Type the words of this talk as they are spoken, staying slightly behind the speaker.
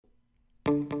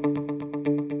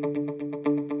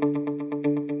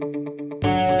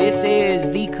This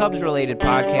is the Cubs-related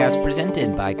podcast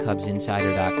presented by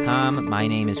CubsInsider.com. My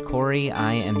name is Corey.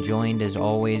 I am joined, as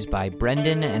always, by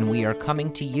Brendan, and we are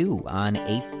coming to you on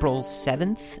April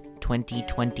 7th,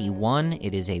 2021.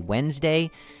 It is a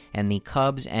Wednesday, and the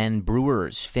Cubs and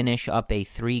Brewers finish up a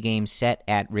 3-game set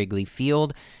at Wrigley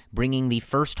Field, bringing the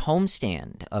first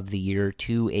homestand of the year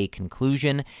to a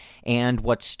conclusion. And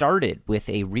what started with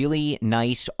a really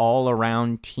nice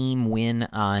all-around team win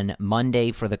on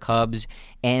Monday for the Cubs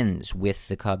ends with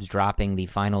the Cubs dropping the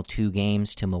final 2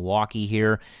 games to Milwaukee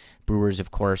here. Brewers, of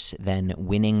course, then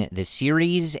winning the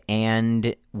series,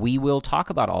 and we will talk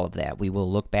about all of that. We will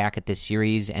look back at this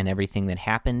series and everything that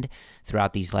happened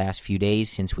throughout these last few days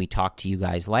since we talked to you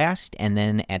guys last, and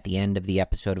then at the end of the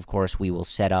episode, of course, we will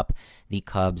set up the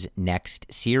Cubs' next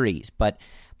series. But,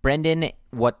 Brendan,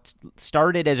 what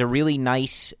started as a really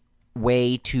nice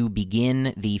way to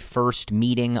begin the first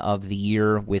meeting of the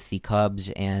year with the Cubs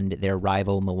and their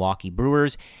rival Milwaukee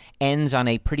Brewers ends on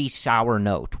a pretty sour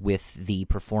note with the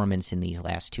performance in these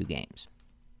last 2 games.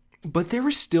 But there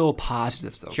were still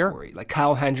positives, though, sure. Corey. Like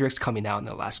Kyle Hendricks coming out in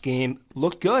the last game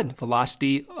looked good.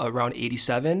 Velocity around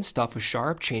 87. Stuff was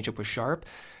sharp. Changeup was sharp.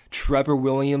 Trevor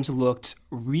Williams looked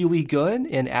really good.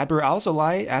 And Adbert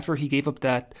Alzolay, after he gave up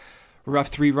that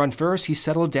rough 3-run first, he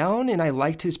settled down, and I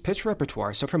liked his pitch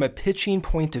repertoire. So from a pitching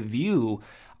point of view,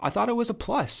 I thought it was a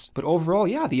plus. But overall,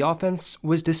 yeah, the offense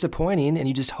was disappointing, and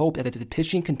you just hope that if the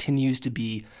pitching continues to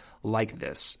be like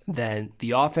this, then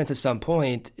the offense at some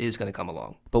point is going to come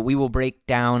along. But we will break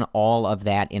down all of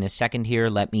that in a second here.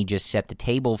 Let me just set the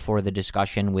table for the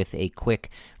discussion with a quick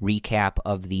recap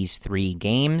of these 3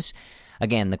 games.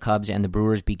 Again, the Cubs and the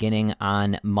Brewers beginning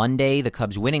on Monday. The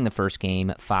Cubs winning the first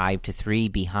game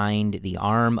 5-3 behind the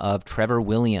arm of Trevor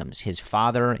Williams, his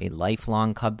father, a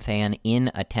lifelong Cub fan, in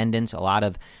attendance. A lot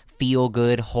of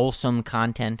feel-good, wholesome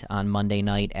content on Monday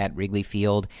night at Wrigley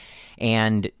Field.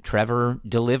 And Trevor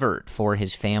delivered for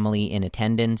his family in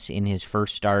attendance in his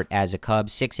first start as a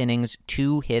Cub. 6 innings,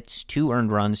 2 hits, 2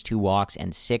 earned runs, 2 walks,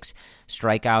 and 6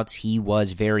 strikeouts. He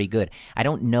was very good. I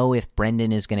don't know if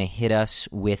Brendan is going to hit us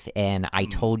with an I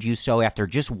told you so after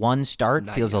just 1 start.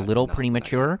 Feels a little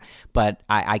premature, but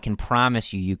I can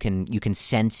promise you can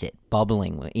sense it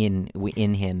bubbling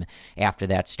in him after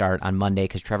that start on Monday,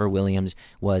 because Trevor Williams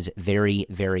was very,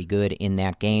 very good in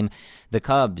that game. The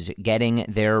Cubs getting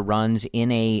their runs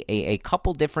in a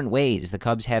couple different ways. The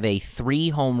Cubs have a 3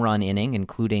 home run inning,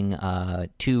 including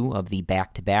 2 of the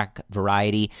back-to-back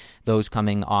variety, those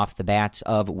coming off the bats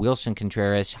of Wilson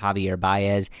Contreras, Javier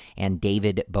Baez, and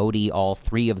David Bodie, all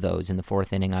 3 of those in the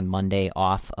 4th inning on Monday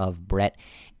off of Brett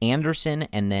Anderson.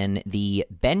 And then the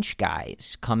bench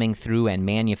guys coming through and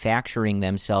manufacturing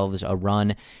themselves a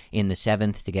run in the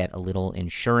 7th to get a little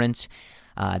insurance.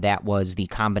 That was the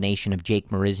combination of Jake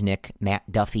Marisnick,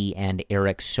 Matt Duffy, and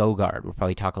Eric Sogard. We'll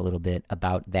probably talk a little bit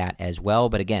about that as well.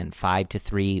 But again,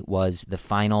 5-3 was the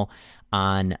final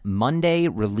on Monday.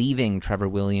 Relieving Trevor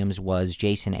Williams was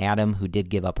Jason Adam, who did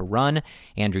give up a run.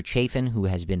 Andrew Chafin, who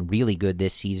has been really good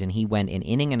this season, he went an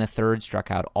inning and a third,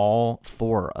 struck out all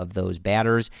 4 of those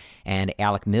batters. And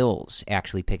Alec Mills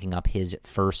actually picking up his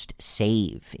first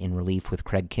save in relief, with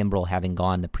Craig Kimbrell having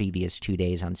gone the previous 2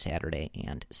 days on Saturday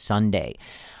and Sunday.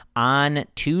 On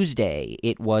Tuesday,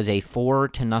 it was a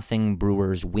 4-0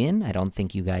 Brewers win. I don't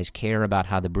think you guys care about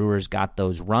how the Brewers got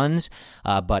those runs,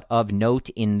 but of note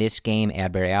in this game,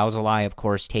 Adbert Alzolay, of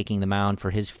course, taking the mound for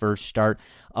his first start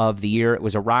of the year. It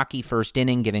was a rocky first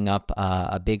inning, giving up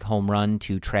a big home run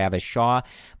to Travis Shaw,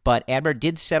 but Adbert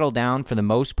did settle down for the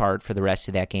most part for the rest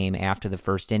of that game after the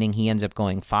first inning. He ends up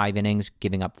going 5 innings,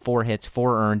 giving up 4 hits,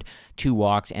 4 earned, 2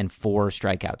 walks, and 4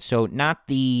 strikeouts. So not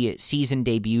the season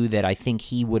debut that I think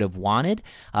he would have wanted,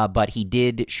 but he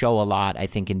did show a lot, I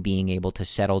think, in being able to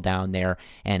settle down there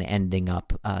and ending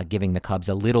up giving the Cubs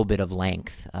a little bit of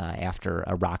length after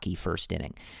a rocky first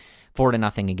inning.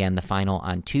 4-0 again, the final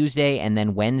on Tuesday. And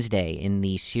then Wednesday in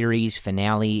the series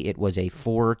finale, it was a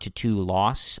 4-2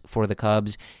 loss for the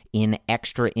Cubs in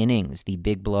extra innings. The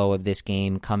big blow of this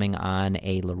game coming on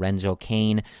a Lorenzo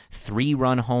Cain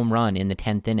 3-run home run in the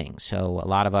 10th inning. So a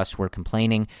lot of us were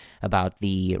complaining about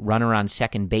the runner on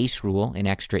second base rule in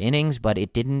extra innings, but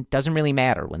it doesn't really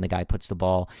matter when the guy puts the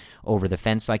ball over the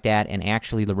fence like that. And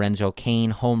actually, Lorenzo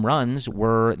Cain home runs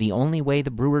were the only way the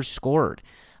Brewers scored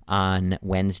on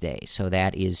Wednesday. So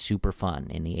that is super fun.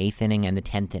 In the 8th inning and the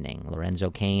 10th inning, Lorenzo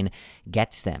Cain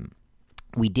gets them.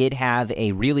 We did have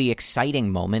a really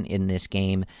exciting moment in this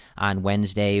game on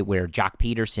Wednesday where Jock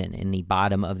Peterson in the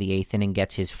bottom of the 8th inning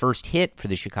gets his first hit for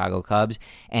the Chicago Cubs,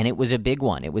 and it was a big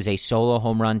one. It was a solo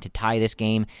home run to tie this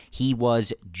game. He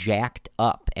was jacked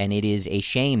up, and it is a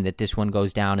shame that this one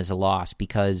goes down as a loss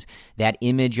because that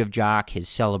image of Jock, his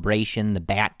celebration, the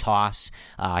bat toss,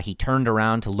 he turned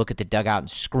around to look at the dugout and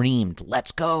screamed,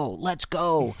 "Let's go, let's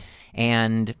go!"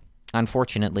 And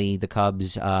unfortunately, the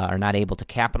Cubs are not able to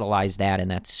capitalize that, and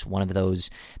that's one of those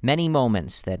many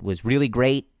moments that was really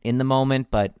great in the moment,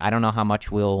 but I don't know how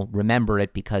much we'll remember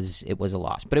it because it was a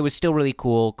loss. But it was still really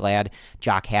cool. Glad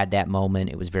Jock had that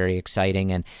moment. It was very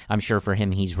exciting, and I'm sure for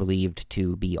him he's relieved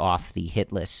to be off the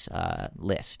hitless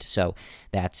list. So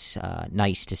that's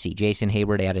nice to see. Jason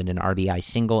Hayward added an RBI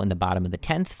single in the bottom of the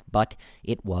 10th, but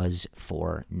it was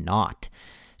for naught.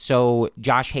 So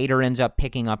Josh Hader ends up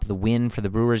picking up the win for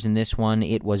the Brewers in this one.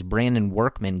 It was Brandon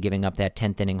Workman giving up that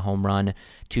 10th inning home run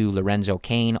to Lorenzo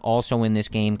Cain. Also in this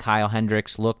game, Kyle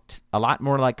Hendricks looked a lot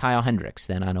more like Kyle Hendricks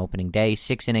than on opening day.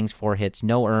 6 innings, 4 hits,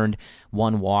 no earned,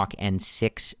 1 walk, and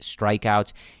 6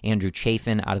 strikeouts. Andrew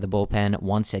Chafin out of the bullpen,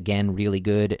 once again, really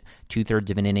good.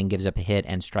 2/3 of an inning, gives up a hit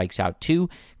and strikes out 2.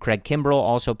 Craig Kimbrell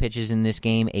also pitches in this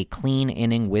game, a clean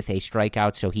inning with a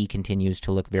strikeout, so he continues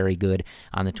to look very good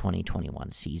on the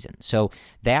 2021 season. So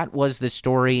that was the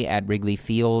story at Wrigley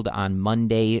Field on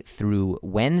Monday through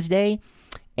Wednesday.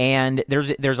 And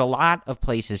there's a lot of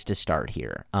places to start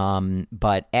here.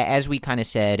 But as we kind of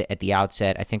said at the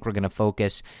outset, I think we're going to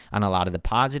focus on a lot of the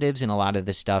positives and a lot of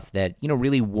the stuff that,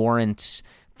 really warrants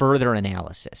further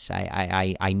analysis.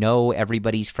 I know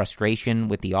everybody's frustration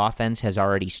with the offense has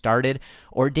already started,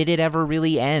 or did it ever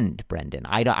really end, Brendan?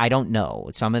 I don't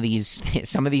know. Some of these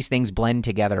things blend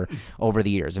together over the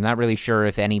years. I'm not really sure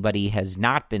if anybody has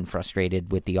not been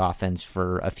frustrated with the offense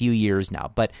for a few years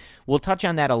now, but we'll touch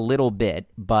on that a little bit.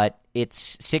 But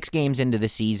it's 6 games into the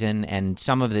season, and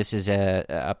some of this is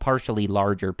a partially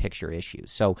larger picture issue.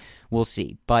 So we'll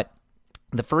see. But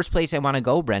the first place I want to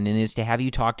go, Brendan, is to have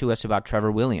you talk to us about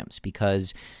Trevor Williams,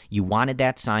 because you wanted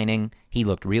that signing. He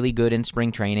looked really good in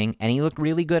spring training, and he looked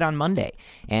really good on Monday.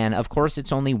 And, of course,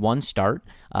 it's only one start,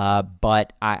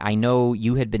 but I know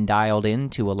you had been dialed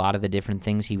into a lot of the different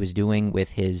things he was doing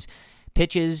with his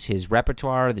pitches, his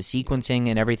repertoire, the sequencing,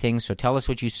 and everything. So tell us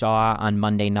what you saw on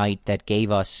Monday night that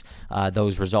gave us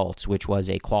those results, which was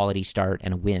a quality start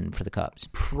and a win for the Cubs.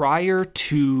 Prior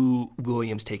to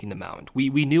Williams taking the mound, we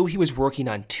knew he was working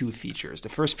on 2 features. The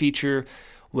first feature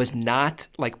was not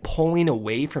like pulling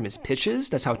away from his pitches.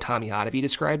 That's how Tommy Hotovy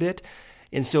described it.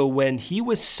 And so when he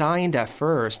was signed at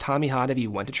first, Tommy Hotovy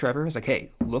went to Trevor and was like, hey,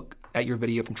 look at your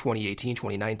video from 2018,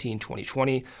 2019,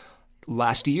 2020.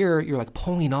 Last year, you're like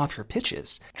pulling off your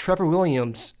pitches. Trevor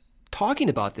Williams, talking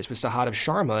about this with Sahadev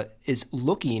Sharma, is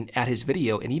looking at his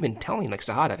video and even telling like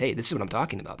Sahadev, hey, this is what I'm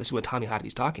talking about. This is what Tommy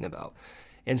Hotovy's talking about.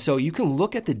 And so you can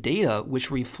look at the data, which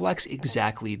reflects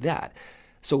exactly that.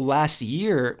 So last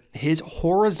year, his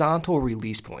horizontal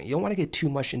release point, you don't want to get too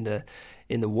much in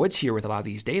the woods here with a lot of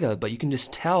these data, but you can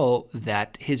just tell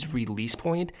that his release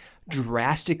point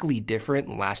drastically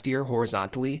different last year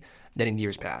horizontally than in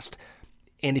years past.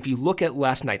 And if you look at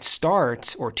last night's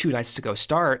start, or 2 nights ago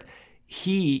start,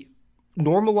 he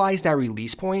normalized that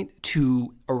release point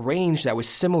to a range that was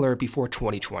similar before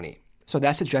 2020. So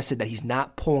that suggested that he's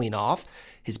not pulling off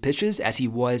his pitches as he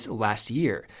was last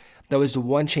year. That was the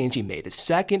one change he made. The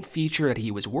second feature that he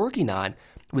was working on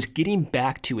was getting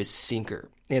back to his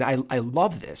sinker. And I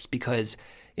love this because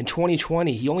in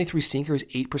 2020, he only threw sinkers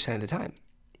 8% of the time.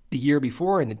 The year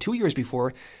before and the 2 years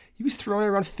before, he was throwing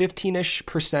around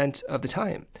 15-ish% of the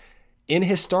time. In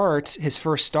his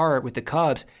first start with the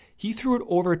Cubs, he threw it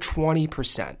over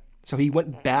 20%. So he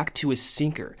went back to his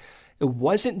sinker. It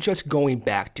wasn't just going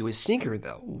back to his sinker,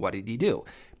 though. What did he do?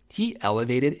 He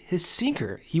elevated his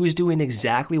sinker. He was doing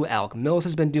exactly what Alec Mills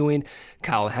has been doing,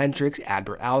 Kyle Hendricks,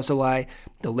 Adbert Alzolay,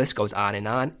 the list goes on and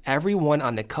on. Everyone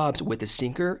on the Cubs with the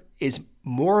sinker is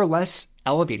more or less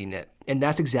elevating it, and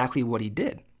that's exactly what he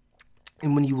did.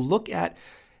 And when you look at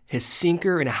his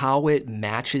sinker and how it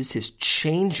matches his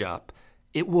changeup,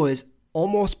 it was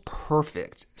almost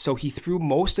perfect. So he threw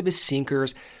most of his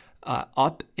sinkers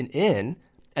up and in,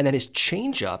 and then his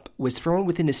changeup was thrown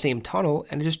within the same tunnel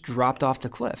and it just dropped off the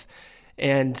cliff.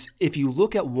 And if you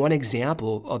look at one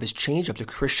example of his changeup to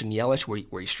Christian Yelich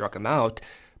where he struck him out,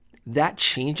 that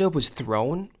changeup was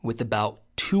thrown with about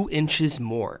 2 inches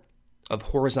more of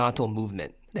horizontal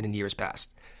movement than in years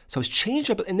past. So his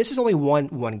changeup, and this is only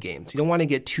one game, so you don't want to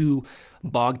get too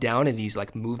bogged down in these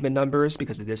like movement numbers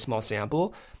because of this small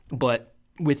sample, but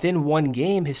within one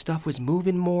game, his stuff was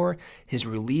moving more. His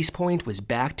release point was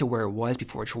back to where it was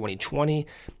before 2020.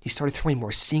 He started throwing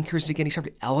more sinkers again. He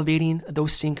started elevating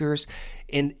those sinkers.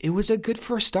 And it was a good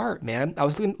first start, man. I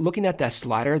was looking at that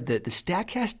slider. The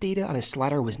StatCast data on his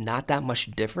slider was not that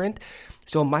much different.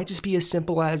 So it might just be as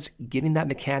simple as getting that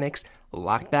mechanics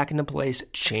locked back into place,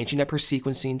 changing up her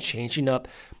sequencing, changing up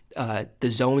the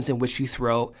zones in which you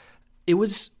throw. It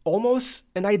was almost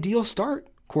an ideal start,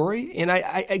 Corey. And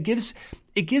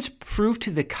it gives proof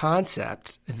to the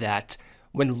concept that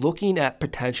when looking at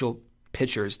potential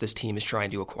pitchers this team is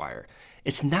trying to acquire,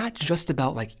 it's not just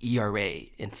about like ERA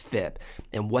and FIP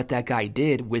and what that guy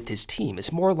did with his team.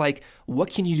 It's more like, what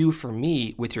can you do for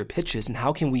me with your pitches, and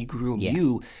how can we groom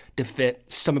you to fit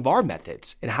some of our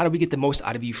methods, and how do we get the most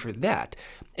out of you for that?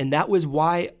 And that was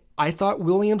why I thought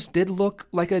Williams did look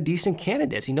like a decent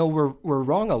candidate. You know, we're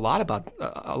wrong a lot of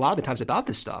the times about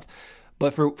this stuff.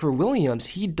 But for Williams,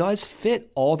 he does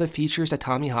fit all the features that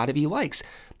Tommy Hotovy likes.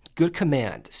 Good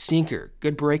command, sinker,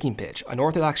 good breaking pitch,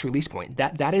 unorthodox release point.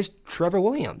 That is Trevor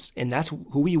Williams, and that's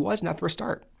who he was in that first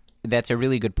start. That's a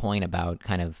really good point about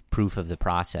kind of proof of the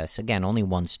process. Again, only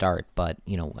one start, but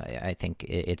I think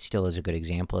it still is a good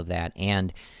example of that.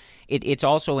 And it's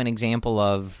also an example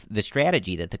of the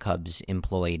strategy that the Cubs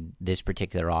employed this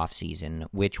particular offseason,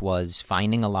 which was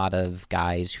finding a lot of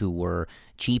guys who were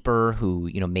cheaper, who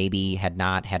maybe had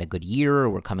not had a good year or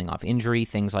were coming off injury,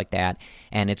 things like that.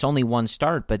 And it's only one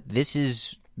start, but this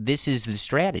is the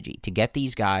strategy, to get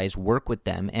these guys, work with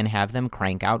them, and have them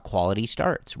crank out quality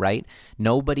starts, right?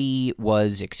 Nobody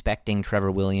was expecting Trevor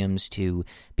Williams to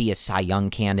be a Cy Young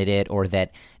candidate, or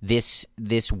that this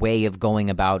way of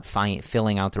going about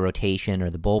filling out the rotation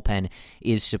or the bullpen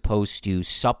is supposed to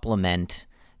supplement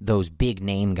those big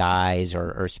name guys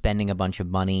or spending a bunch of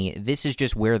money. This is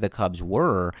just where the Cubs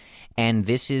were, and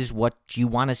this is what you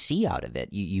want to see out of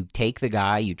it. You take the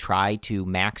guy, you try to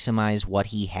maximize what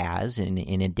he has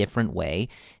in a different way,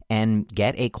 and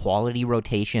get a quality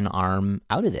rotation arm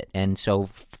out of it. And so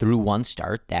through one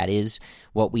start, that is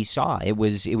what we saw. It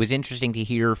was interesting to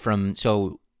hear from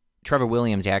Trevor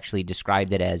Williams actually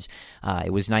described it as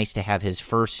it was nice to have his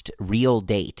first real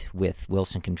date with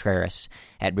Wilson Contreras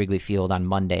at Wrigley Field on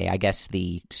Monday. I guess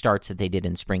the starts that they did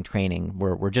in spring training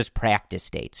were just practice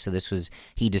dates. So this was,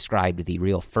 he described, the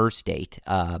real first date.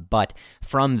 But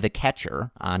from the catcher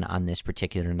on this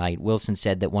particular night, Wilson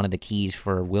said that one of the keys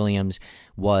for Williams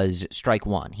was strike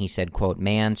one. He said, quote,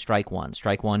 "Man, strike one.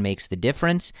 Strike one makes the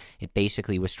difference." It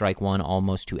basically was strike one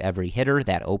almost to every hitter.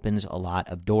 That opens a lot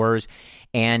of doors.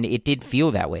 And it did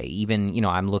feel that way. Even,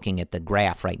 I'm looking at the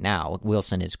graph right now.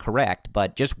 Wilson is correct,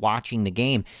 but just watching the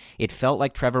game, it felt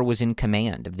like Trevor was in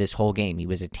command of this whole game. He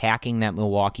was attacking that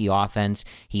Milwaukee offense.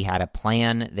 He had a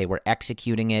plan. They were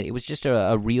executing it. It was just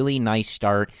a really nice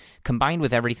start, combined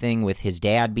with everything, with his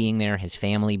dad being there, his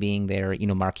family being there.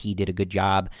 Marquis did a good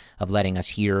job of letting us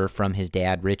hear from his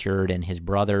dad, Richard, and his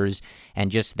brothers,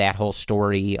 and just that whole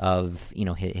story of,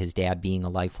 his dad being a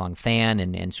lifelong fan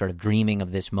and sort of dreaming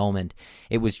of this moment.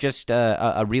 It was just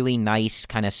a really nice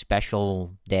kind of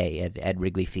special day at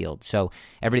Wrigley Field. So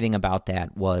everything about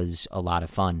that was a lot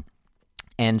of fun.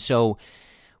 And so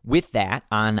with that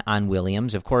on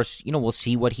Williams, of course, we'll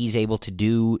see what he's able to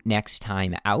do next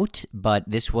time out, but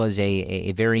this was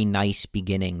a very nice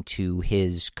beginning to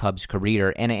his Cubs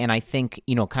career. And I think,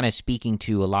 kind of speaking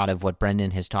to a lot of what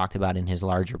Brendan has talked about in his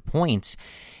larger points,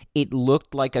 it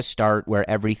looked like a start where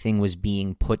everything was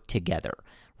being put together,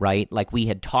 right? Like, we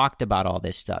had talked about all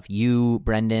this stuff. You,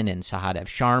 Brendan, and Sahadev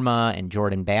Sharma and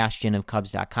Jordan Bastian of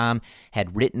Cubs.com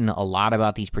had written a lot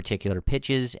about these particular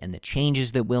pitches and the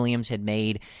changes that Williams had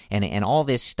made and all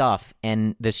this stuff.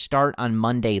 And the start on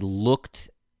Monday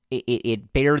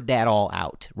it bared that all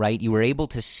out, right? You were able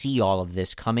to see all of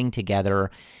this coming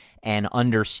together and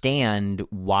understand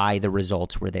why the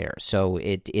results were there. So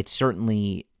it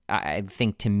certainly, I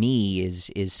think, to me,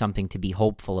 is something to be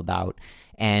hopeful about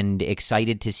and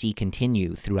excited to see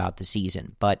continue throughout the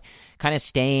season. But kind of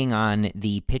staying on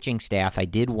the pitching staff, I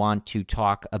did want to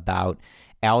talk about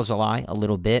Alzolay a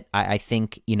little bit. I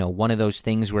think, one of those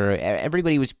things where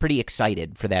everybody was pretty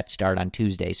excited for that start on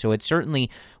Tuesday. So it certainly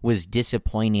was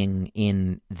disappointing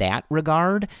in that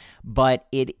regard, but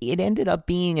it ended up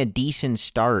being a decent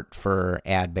start for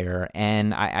Adbear.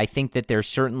 And I think that there's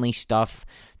certainly stuff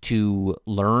to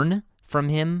learn from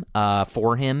him,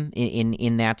 for him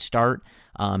in that start.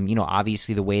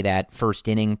 Obviously the way that first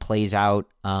inning plays out,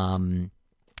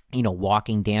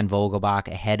 walking Dan Vogelbach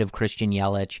ahead of Christian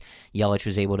Yelich. Yelich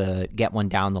was able to get one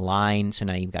down the line, so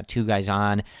now you've got two guys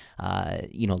on.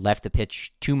 Left the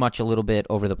pitch too much a little bit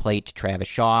over the plate to Travis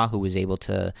Shaw, who was able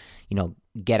to,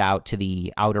 get out to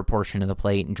the outer portion of the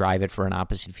plate and drive it for an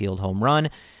opposite field home run.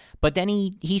 But then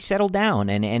he settled down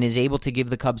and is able to give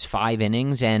the Cubs 5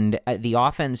 innings, and the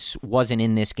offense wasn't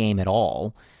in this game at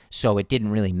all, so it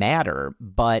didn't really matter.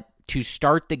 But to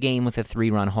start the game with a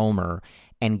 3-run homer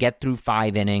and get through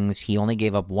 5 innings, he only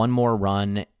gave up 1 more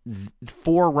run.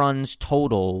 4 runs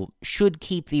total should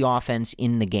keep the offense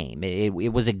in the game.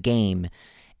 It was a game.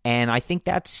 And I think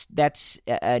that's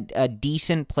a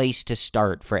decent place to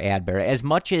start for Adbert. As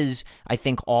much as I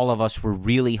think all of us were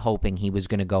really hoping he was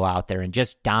going to go out there and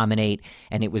just dominate,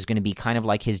 and it was going to be kind of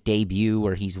like his debut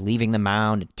where he's leaving the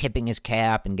mound, tipping his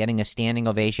cap, and getting a standing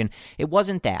ovation, it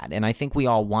wasn't that. And I think we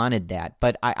all wanted that.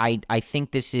 But I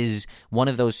think this is one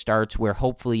of those starts where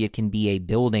hopefully it can be a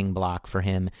building block for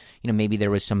him. Maybe there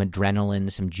was some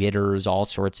adrenaline, some jitters, all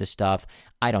sorts of stuff.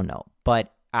 I don't know.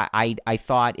 But I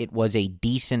thought it was a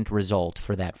decent result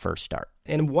for that first start.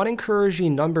 And one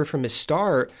encouraging number from his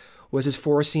start was his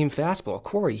 4-seam fastball.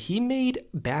 Corey, he made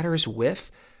batters whiff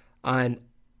on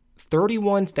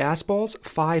 31 fastballs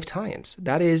 5 times.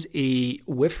 That is a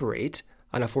whiff rate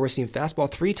on a 4-seam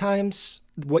fastball 3 times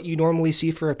what you normally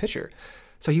see for a pitcher.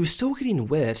 So he was still getting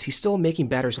whiffs. He's still making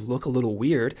batters look a little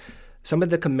weird. Some of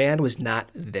the command was not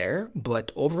there,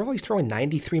 but overall he's throwing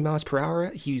 93 miles per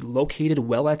hour. He located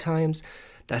well at times.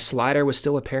 That slider was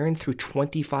still apparent through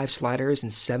 25 sliders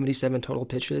and 77 total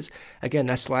pitches. Again,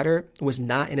 that slider was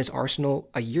not in his arsenal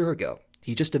a year ago.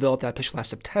 He just developed that pitch last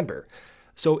September.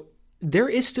 So there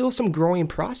is still some growing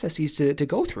processes to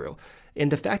go through. And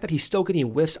the fact that he's still getting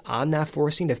whiffs on that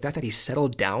 4-seam, the fact that he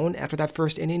settled down after that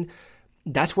first inning,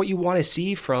 that's what you want to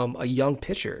see from a young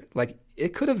pitcher. Like,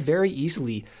 it could have very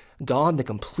easily gone the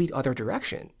complete other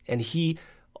direction. And he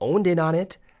owned in on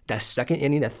it. That second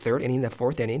inning, that third inning, that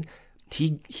fourth inning,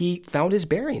 he found his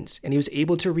bearings, and he was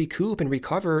able to recoup and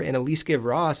recover and at least give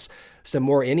Ross some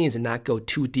more innings and not go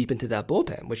too deep into that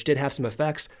bullpen, which did have some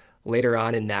effects later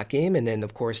on in that game. And then,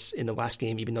 of course, in the last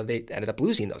game, even though they ended up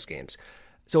losing those games.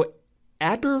 So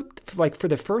Adbert, like, for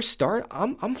the first start,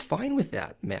 I'm fine with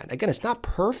that, man. Again, it's not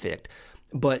perfect,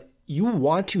 but you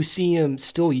want to see him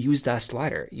still use that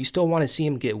slider. You still want to see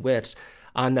him get whiffs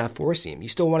on that 4-seam. You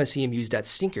still want to see him use that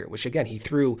sinker, which, again, he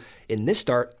threw in this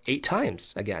start 8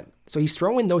 times again. So he's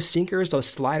throwing those sinkers, those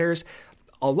sliders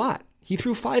a lot. He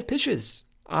threw 5 pitches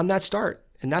on that start,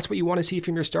 and that's what you want to see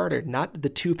from your starter, not the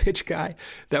 2-pitch guy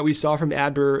that we saw from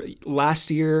Adbert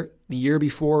last year, the year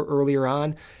before, earlier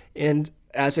on. And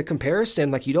as a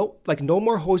comparison, no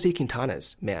more Jose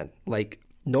Quintanas, man. Like,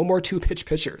 no more 2-pitch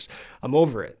pitchers. I'm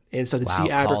over it. And so to see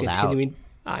Adbert continuing...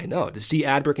 I know. To see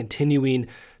Adbert continuing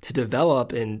to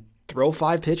develop and throw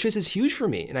 5 pitches is huge for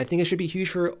me. And I think it should be huge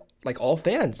for all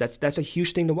fans. That's a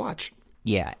huge thing to watch.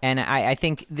 Yeah, and I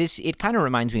think it kind of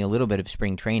reminds me a little bit of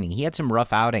spring training. He had some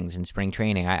rough outings in spring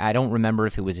training. I don't remember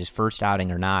if it was his first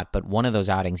outing or not, but one of those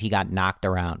outings he got knocked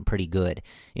around pretty good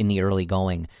in the early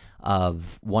going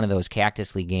of one of those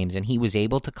Cactus League games, and he was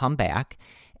able to come back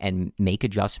and make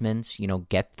adjustments,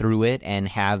 get through it and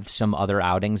have some other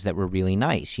outings that were really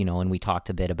nice, and we talked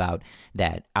a bit about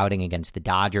that outing against the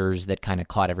Dodgers that kind of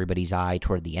caught everybody's eye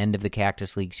toward the end of the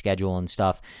Cactus League schedule and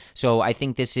stuff. So I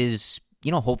think this is,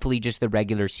 hopefully just the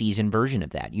regular season version of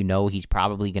that. He's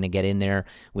probably going to get in there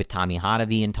with Tommy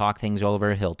Hotovy and talk things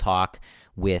over. He'll talk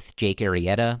with Jake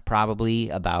Arrieta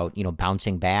probably about,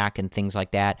 bouncing back and things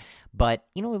like that. But,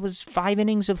 it was 5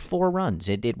 innings of 4 runs.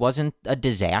 It wasn't a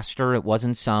disaster. It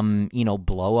wasn't some,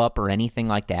 blow up or anything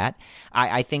like that.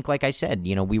 I think, like I said,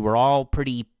 we were all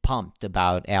pretty pumped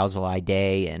about Alzolay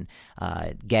Day and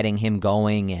getting him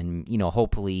going and,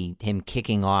 hopefully him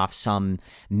kicking off some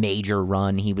major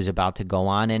run he was about to go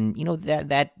on. And,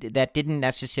 that didn't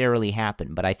necessarily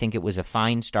happen. But I think it was a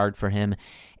fine start for him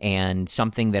and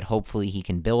something that hopefully he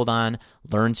can build on,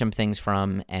 learn some things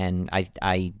from. And I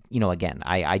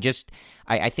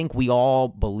think we all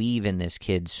believe in this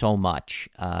kid so much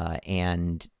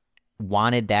and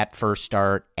wanted that first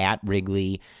start at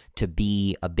Wrigley to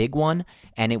be a big one,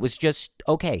 and it was just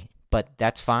okay. But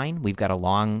that's fine. We've got a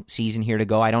long season here to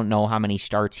go. I don't know how many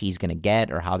starts he's going to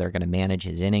get or how they're going to manage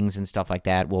his innings and stuff like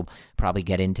that. We'll probably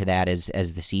get into that as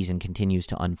the season continues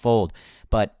to unfold.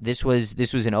 But this was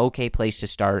an okay place to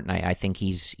start, and I think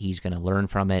he's going to learn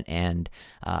from it and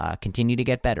continue to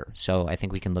get better. So I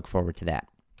think we can look forward to that.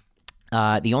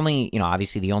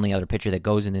 Obviously the only other pitcher that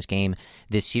goes in this game,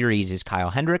 this series, is Kyle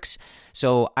Hendricks.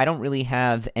 So I don't really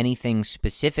have anything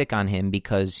specific on him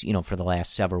because, for the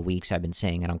last several weeks I've been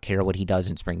saying I don't care what he does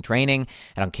in spring training.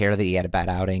 I don't care that he had a bad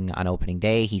outing on opening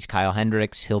day. He's Kyle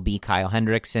Hendricks. He'll be Kyle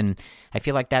Hendricks. And I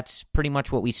feel like that's pretty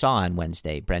much what we saw on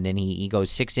Wednesday, Brendan. He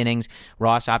goes 6 innings.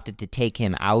 Ross opted to take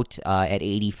him out at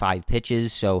 85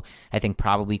 pitches. So I think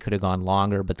probably could have gone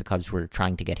longer, but the Cubs were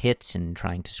trying to get hits and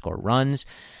trying to score runs.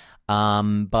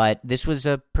 But this was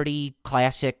a pretty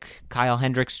classic Kyle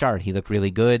Hendricks start. He looked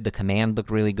really good. The command looked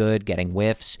really good, getting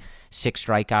whiffs, 6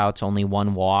 strikeouts, only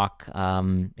 1 walk.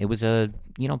 It was a,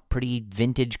 pretty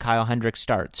vintage Kyle Hendricks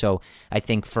start. So I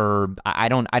think I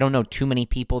don't know too many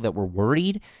people that were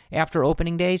worried after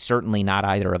opening day. Certainly not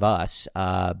either of us.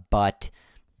 But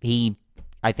he,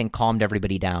 I think, calmed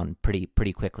everybody down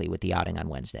pretty quickly with the outing on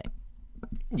Wednesday.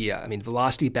 Yeah,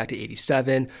 velocity back to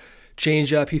 87.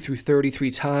 Changeup, he threw 33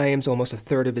 times, almost a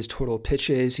third of his total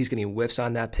pitches. He's getting whiffs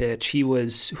on that pitch. He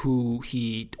was who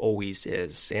he always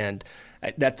is. And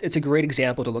it's a great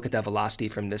example to look at that velocity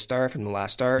from this start, from the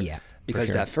last start. Yeah, because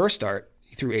sure. That first start,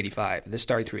 he threw 85. This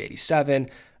start, he threw 87.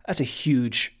 That's a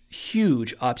huge,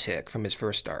 huge uptick from his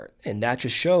first start. And that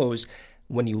just shows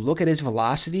when you look at his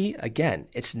velocity, again,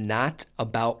 it's not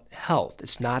about health.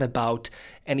 It's not about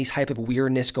any type of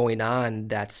weirdness going on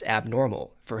that's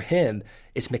abnormal. For him,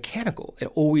 it's mechanical. It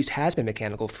always has been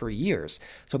mechanical for years.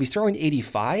 So if he's throwing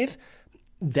 85,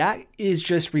 that is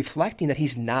just reflecting that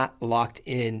he's not locked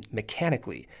in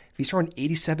mechanically. If he's throwing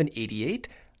 87, 88,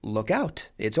 look out.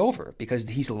 It's over because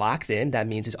he's locked in. That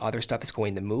means his other stuff is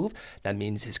going to move. That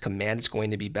means his command is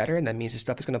going to be better, and that means his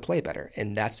stuff is going to play better.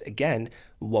 And that's, again,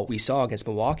 what we saw against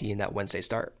Milwaukee in that Wednesday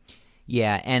start.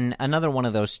 Yeah, and another one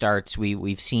of those starts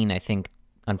we've seen, I think,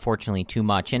 unfortunately, too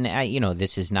much. And,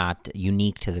 this is not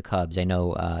unique to the Cubs. I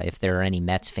know if there are any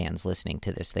Mets fans listening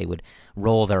to this, they would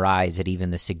roll their eyes at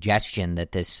even the suggestion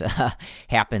that this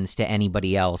happens to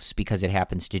anybody else because it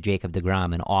happens to Jacob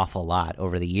deGrom an awful lot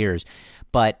over the years.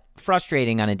 But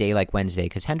frustrating on a day like Wednesday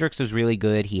because Hendricks was really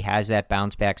good. He has that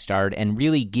bounce-back start and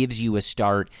really gives you a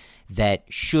start that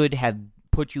should have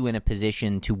put you in a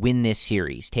position to win this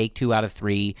series. Take 2 out of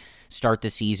 3, start the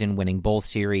season winning both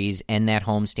series, end that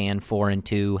homestand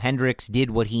 4-2. Hendricks did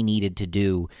what he needed to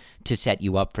do to set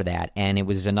you up for that. And it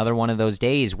was another one of those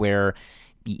days where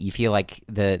you feel like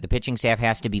the pitching staff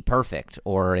has to be perfect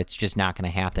or it's just not going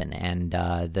to happen. And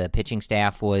the pitching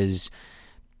staff was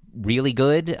really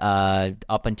good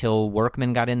up until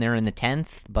Workman got in there in the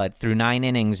 10th, but through 9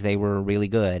 innings they were really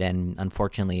good, and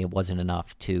unfortunately it wasn't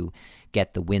enough to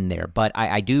get the win there. But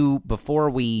I do, before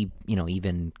we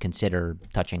even consider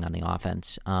touching on the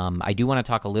offense, I do want to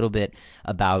talk a little bit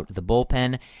about the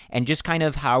bullpen and just kind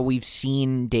of how we've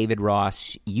seen David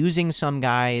Ross using some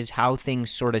guys, how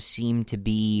things sort of seem to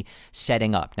be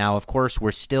setting up. Now, of course,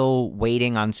 we're still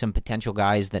waiting on some potential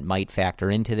guys that might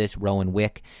factor into this, Rowan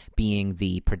Wick being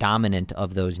the predominant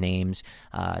of those names.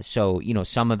 So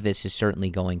some of this is certainly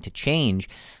going to change,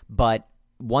 but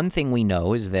one thing we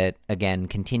know is that, again,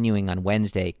 continuing on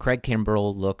Wednesday, Craig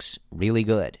Kimbrell looks really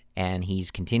good, and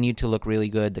he's continued to look really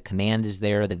good. The command is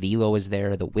there, the velo is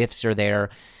there, the whiffs are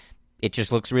there. It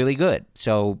just looks really good.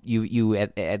 So you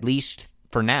at least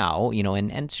for now,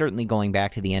 and certainly going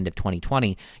back to the end of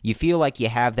 2020, you feel like you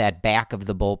have that back of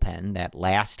the bullpen, that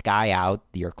last guy out,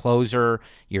 your closer,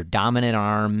 your dominant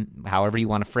arm, however you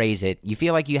want to phrase it. You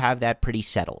feel like you have that pretty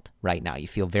settled right now. You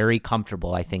feel very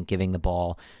comfortable, I think, giving the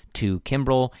ball to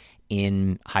Kimbrell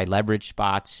in high leverage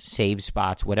spots, save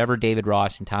spots, whatever David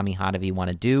Ross and Tommy Hotovy want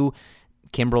to do.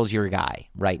 Kimbrell's your guy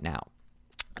right now.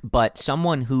 But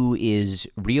someone who is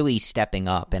really stepping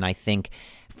up, and I think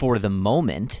for the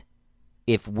moment,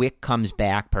 if Wick comes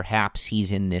back, perhaps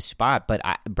he's in this spot. But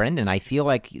Brendan, I feel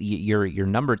like your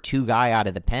number 2 guy out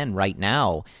of the pen right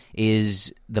now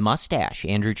is the mustache,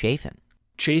 Andrew Chafin.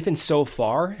 Chafin so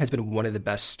far has been one of the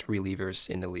best relievers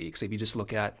in the league. So if you just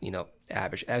look at,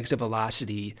 average exit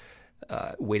velocity,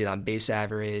 weighted on base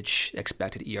average,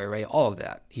 expected ERA, all of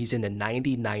that, he's in the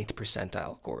 99th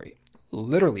percentile, Corey.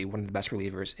 Literally one of the best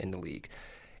relievers in the league.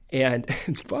 And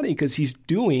it's funny because he's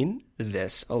doing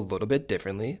this a little bit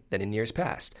differently than in years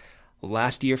past.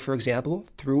 Last year, for example,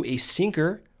 threw a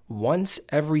sinker once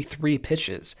every 3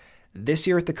 pitches. This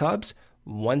year at the Cubs,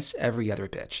 once every other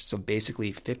pitch. So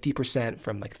basically 50%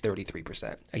 from like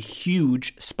 33%. A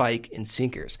huge spike in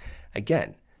sinkers.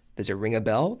 Again, does it ring a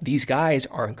bell? These guys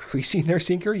are increasing their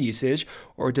sinker usage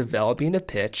or developing a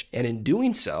pitch, and in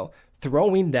doing so,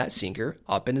 throwing that sinker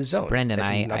up in the zone. Brendan,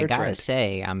 I gotta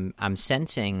say, I'm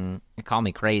sensing, call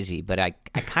me crazy, but I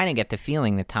kind of get the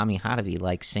feeling that Tommy Hotovy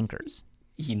likes sinkers.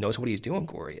 He knows what he's doing,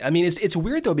 Corey. I mean, it's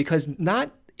weird though, because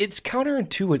it's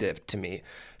counterintuitive to me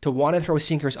to want to throw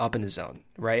sinkers up in the zone,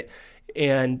 right?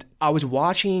 And I was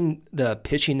watching the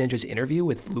Pitching Ninjas interview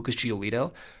with Lucas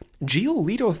Giolito.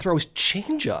 Giolito throws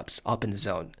changeups up in the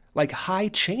zone, like high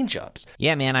changeups.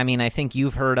 Yeah, man. I mean, I think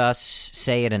you've heard us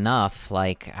say it enough.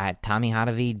 Like, Tommy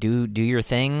Hotovy, do your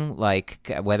thing.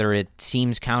 Like, whether it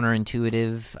seems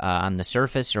counterintuitive on the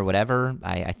surface or whatever,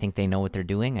 I think they know what they're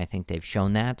doing. I think they've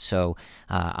shown that. So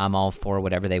I'm all for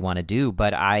whatever they want to do.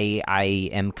 But I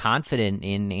am confident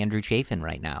in Andrew Chafin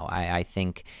right now. I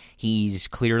think he's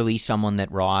clearly someone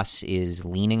that Ross is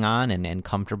leaning on and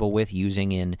comfortable with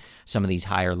using in some of these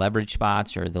higher leverage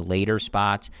spots or the later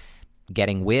spots.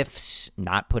 Getting whiffs,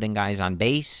 not putting guys on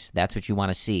base, that's what you want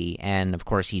to see. And, of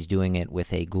course, he's doing it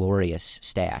with a glorious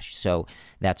stash. So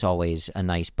that's always a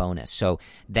nice bonus. So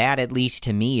that, at least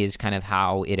to me, is kind of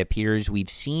how it appears. We've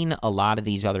seen a lot of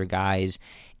these other guys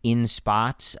in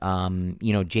spots.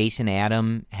 Jason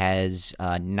Adam has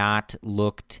not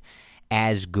looked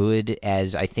as good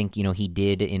as I think he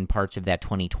did in parts of that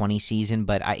 2020 season,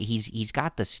 but he's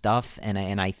got the stuff,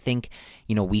 and I think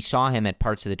we saw him at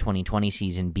parts of the 2020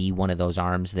 season be one of those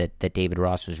arms that David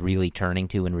Ross was really turning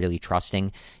to and really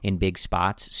trusting in big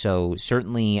spots. So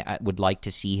certainly I would like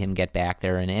to see him get back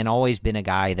there, and always been a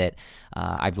guy that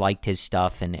I've liked his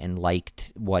stuff and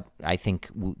liked what I think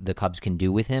the Cubs can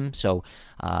do with him. So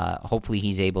hopefully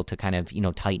he's able to kind of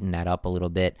tighten that up a little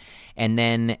bit. And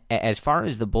then as far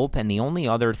as the bullpen, the only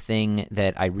other thing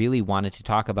that I really wanted to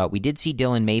talk about, we did see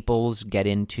Dylan Maples get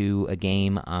into a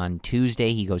game on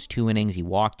Tuesday. He goes 2 innings, he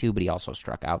walked 2, but he also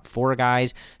struck out 4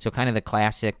 guys. So kind of the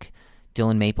classic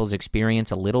Dylan Maples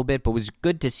experience a little bit, but it was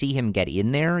good to see him get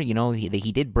in there.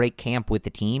 He did break camp with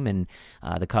the team, and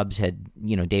the Cubs had,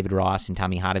 David Ross and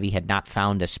Tommy Hotovy had not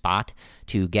found a spot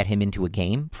to get him into a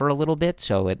game for a little bit,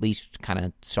 so at least kind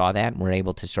of saw that and were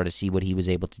able to sort of see what he was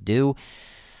able to do.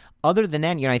 Other than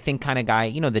that, I think kind of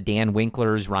guy, the Dan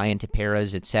Winklers, Ryan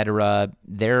Taperas, et cetera,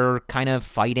 they're kind of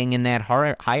fighting in that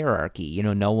hierarchy.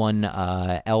 No one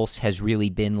else has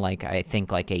really been I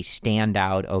think a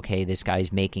standout, okay, this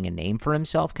guy's making a name for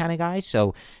himself kind of guy.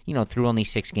 So, through only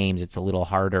 6 games, it's a little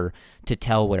harder to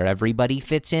tell where everybody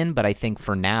fits in. But I think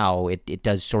for now, it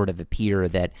does sort of appear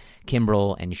that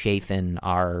Kimbrel and Chafin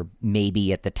are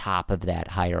maybe at the top of that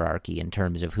hierarchy in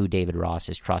terms of who David Ross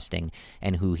is trusting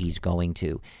and who he's going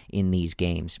to in these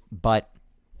games. But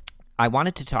I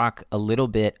wanted to talk a little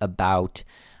bit about,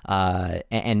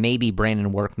 and maybe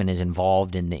Brandon Workman is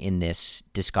involved in this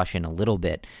discussion a little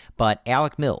bit, but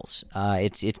Alec Mills,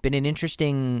 it's been an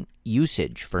interesting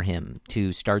usage for him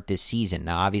to start this season.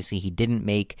 Now, obviously, he didn't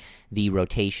make the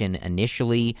rotation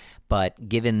initially, but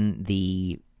given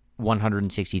the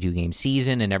 162-game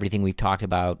season and everything we've talked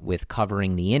about with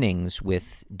covering the innings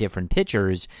with different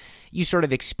pitchers, you sort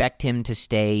of expect him to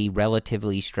stay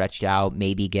relatively stretched out,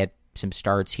 maybe get some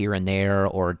starts here and there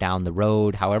or down the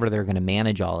road, however they're going to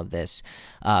manage all of this.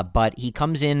 But he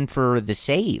comes in for the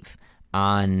save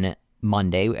on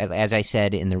Monday. As I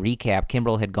said in the recap,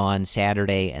 Kimbrel had gone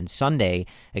Saturday and Sunday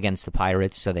against the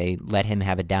Pirates, so they let him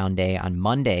have a down day on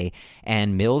Monday,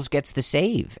 and Mills gets the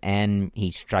save, and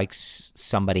he strikes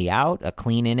somebody out, a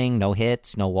clean inning, no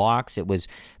hits, no walks. It was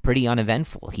pretty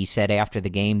uneventful. He said after the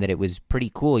game that it was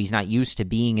pretty cool. He's not used to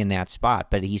being in that spot,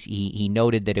 but he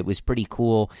noted that it was pretty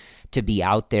cool to be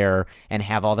out there and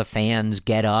have all the fans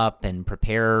get up and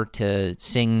prepare to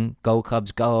sing "Go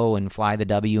Cubs Go" and fly the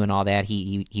W and all that.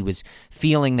 He was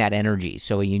feeling that energy,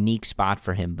 so a unique spot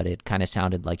for him, but it kind of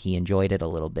sounded like he enjoyed it a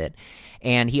little bit.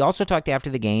 And he also talked after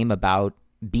the game about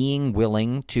being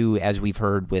willing to, as we've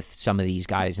heard with some of these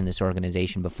guys in this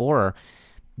organization before,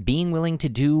 being willing to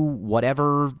do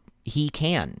whatever he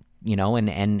can,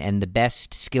 and the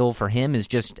best skill for him is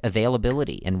just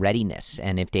availability and readiness.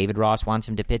 And if David Ross wants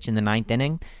him to pitch in the 9th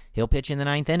inning, he'll pitch in the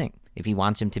 9th inning. If he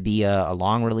wants him to be a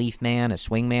long relief man, a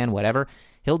swing man, whatever,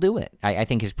 he'll do it. I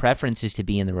think his preference is to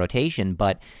be in the rotation,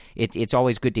 but it's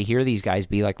always good to hear these guys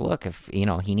be like, look, if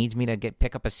he needs me to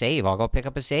pick up a save, I'll go pick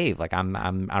up a save. Like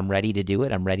I'm ready to do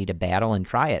it. I'm ready to battle and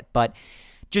try it. But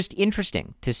just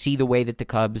interesting to see the way that the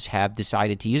Cubs have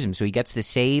decided to use him. So he gets the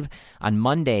save on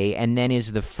Monday and then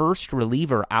is the first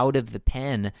reliever out of the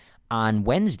pen on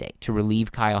Wednesday to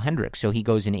relieve Kyle Hendricks. So he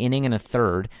goes an inning and a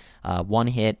third, 1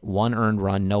 hit, 1 earned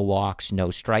run, no walks, no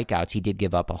strikeouts. He did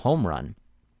give up a home run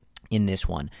in this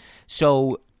one.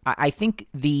 So I think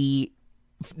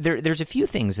there's a few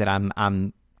things that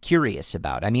I'm curious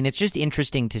about. I mean, it's just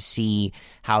interesting to see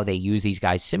how they use these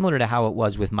guys, similar to how it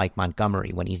was with Mike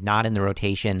Montgomery. When he's not in the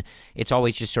rotation, it's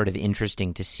always just sort of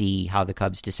interesting to see how the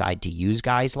Cubs decide to use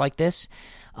guys like this.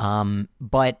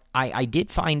 But I did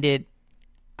find it,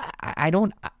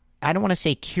 I don't want to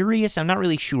say curious. I'm not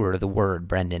really sure of the word,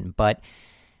 Brendan, but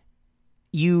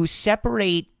you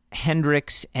separate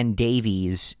Hendricks and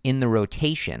Davies in the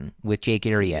rotation with Jake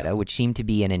Arrieta, which seemed to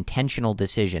be an intentional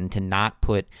decision to not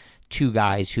put two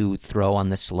guys who throw on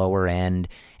the slower end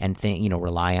and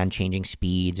rely on changing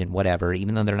speeds and whatever,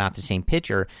 even though they're not the same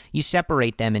pitcher. You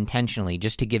separate them intentionally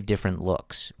just to give different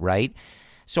looks, right?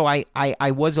 So I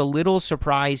was a little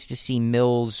surprised to see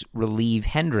Mills relieve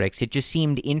Hendricks. It just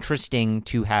seemed interesting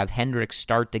to have Hendricks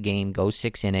start the game, go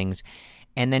 6 innings,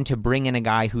 and then to bring in a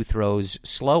guy who throws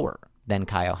slower than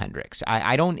Kyle Hendricks.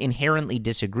 I don't inherently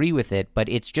disagree with it, but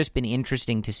it's just been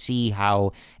interesting to see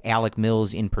how Alec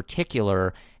Mills in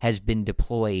particular has been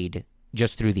deployed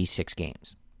just through these 6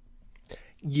 games.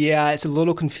 Yeah, it's a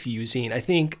little confusing. I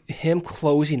think him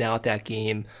closing out that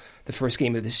game, the first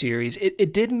game of the series,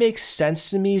 it did make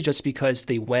sense to me just because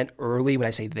they went early. When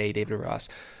I say they, David Ross,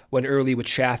 went early with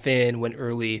Chaffin, went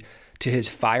early to his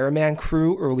fireman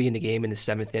crew early in the game in the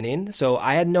 7th inning. So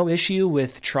I had no issue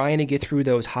with trying to get through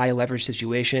those high leverage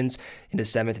situations in the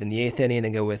 7th and the 8th inning and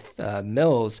then go with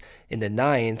Mills in the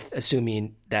 9th,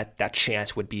 assuming that that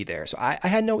chance would be there. So I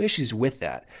had no issues with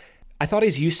that. I thought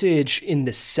his usage in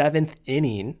the 7th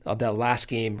inning of that last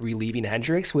game relieving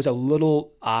Hendricks was a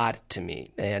little odd to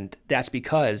me. And that's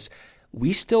because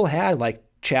we still had like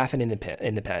Chaffin in the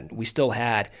pen. We still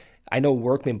had, I know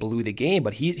Workman blew the game,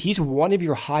 but he's one of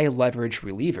your high leverage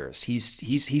relievers.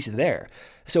 He's there.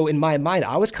 So in my mind,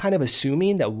 I was kind of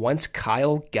assuming that once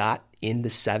Kyle got in the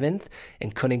 7th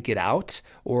and couldn't get out,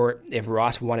 or if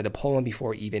Ross wanted to pull him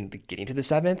before even getting to the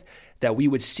 7th, that we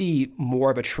would see more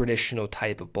of a traditional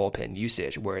type of bullpen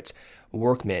usage where it's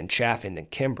Workman, Chaffin, and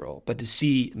Kimbrel. But to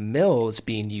see Mills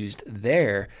being used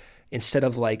there instead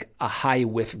of like a high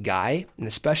whiff guy, and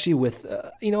especially with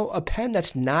a pen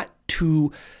that's not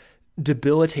too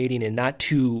debilitating and not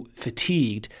too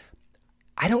fatigued,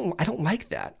 I don't like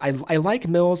that. I like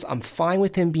Mills. I'm fine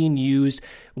with him being used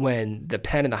when the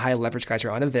pen and the high leverage guys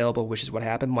are unavailable, which is what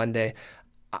happened Monday.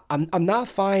 I'm not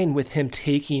fine with him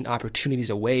taking opportunities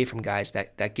away from guys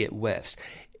that get whiffs.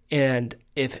 And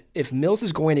if Mills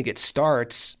is going to get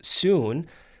starts soon,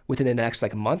 within the next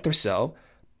like month or so,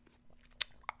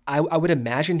 I would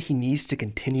imagine he needs to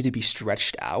continue to be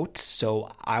stretched out.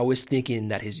 So I was thinking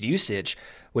that his usage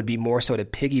would be more so to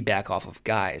piggyback off of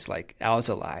guys like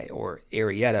Alzolay or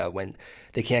Arrieta when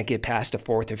they can't get past the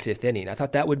 4th or 5th inning. I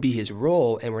thought that would be his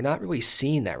role, and we're not really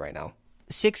seeing that right now.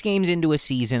 6 games into a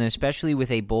season, especially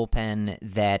with a bullpen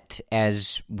that,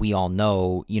 as we all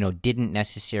know, didn't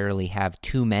necessarily have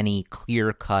too many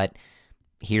clear-cut,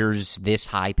 here's this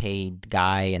high-paid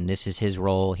guy and this is his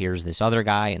role, here's this other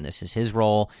guy and this is his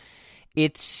role.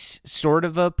 It's sort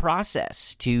of a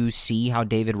process to see how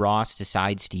David Ross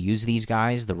decides to use these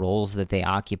guys, the roles that they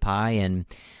occupy, and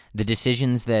the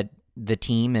decisions that the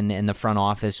team and the front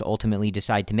office ultimately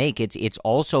decide to make. It's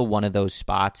also one of those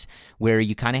spots where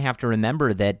you kind of have to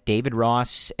remember that David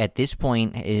Ross at this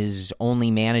point is only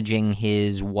managing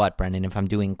his, Brendan? If I'm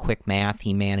doing quick math,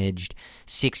 he managed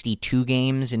 62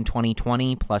 games in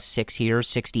 2020 plus 6 here,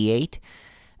 68.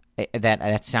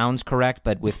 That sounds correct,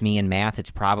 but with me and math,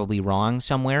 it's probably wrong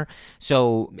somewhere.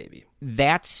 So maybe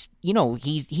that's,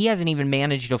 he hasn't even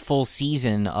managed a full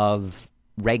season of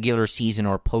regular season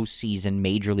or postseason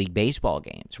Major League Baseball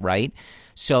games, right?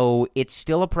 So it's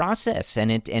still a process,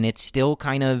 and it's still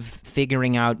kind of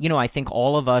figuring out. I think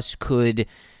all of us could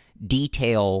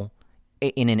detail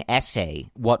in an essay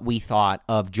what we thought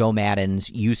of Joe Maddon's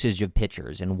usage of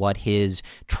pitchers and what his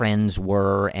trends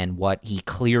were and what he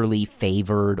clearly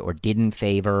favored or didn't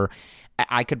favor.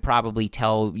 I could probably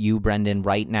tell you, Brendan,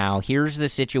 right now, here's the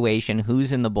situation,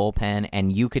 who's in the bullpen,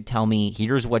 and you could tell me,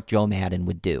 here's what Joe Maddon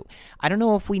would do. I don't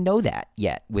know if we know that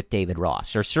yet with David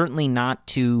Ross, or certainly not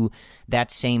to that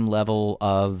same level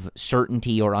of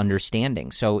certainty or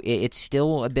understanding. So it's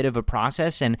still a bit of a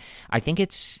process, and I think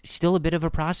it's still a bit of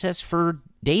a process for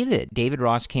David. David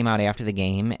Ross came out after the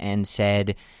game and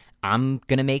said, I'm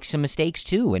going to make some mistakes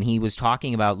too. And he was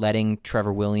talking about letting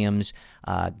Trevor Williams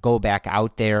go back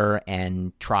out there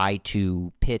and try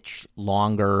to pitch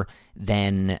longer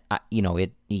than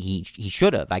he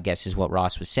should have, I guess is what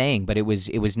Ross was saying. But it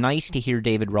was nice to hear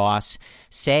David Ross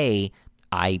say,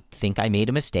 I think I made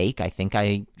a mistake. I think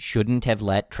I shouldn't have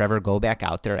let Trevor go back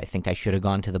out there. I think I should have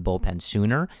gone to the bullpen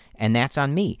sooner, and that's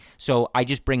on me. So I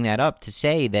just bring that up to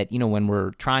say that, when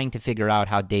we're trying to figure out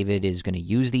how David is going to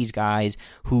use these guys,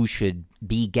 who should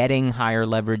be getting higher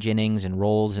leverage innings and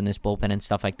roles in this bullpen and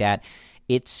stuff like that,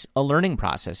 it's a learning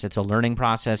process. It's a learning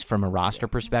process from a roster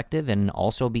perspective, and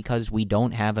also because we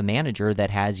don't have a manager that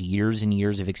has years and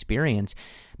years of experience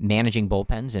managing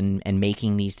bullpens and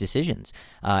making these decisions.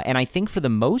 And I think for the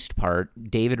most part,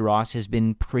 David Ross has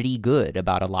been pretty good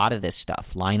about a lot of this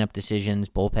stuff, lineup decisions,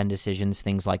 bullpen decisions,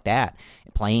 things like that,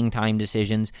 playing time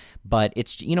decisions. But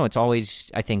it's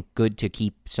always, I think, good to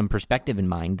keep some perspective in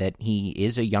mind that he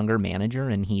is a younger manager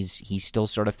and he's still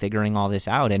sort of figuring all this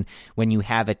out. And when you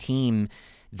have a team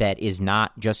that is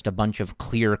not just a bunch of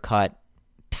clear-cut,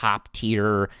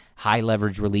 top-tier,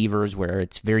 high-leverage relievers where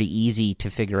it's very easy to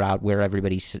figure out where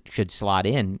everybody should slot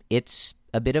in, it's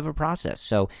a bit of a process.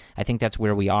 So I think that's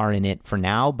where we are in it for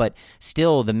now. But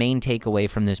still, the main takeaway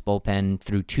from this bullpen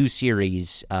through 2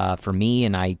 series for me,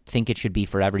 and I think it should be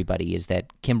for everybody, is that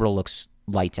Kimbrel looks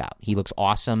lights out. He looks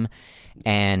awesome.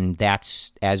 And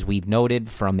that's, as we've noted,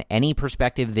 from any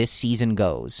perspective this season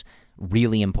goes,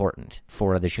 really important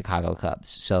for the Chicago Cubs.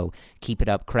 So keep it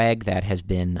up, Craig. That has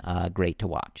been great to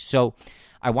watch. So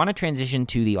I want to transition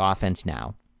to the offense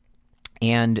now.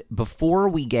 And before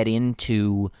we get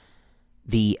into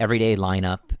the everyday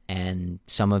lineup and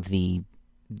some of the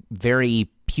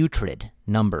very putrid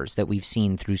numbers that we've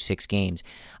seen through 6 games,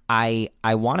 I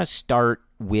want to start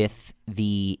with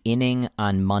the inning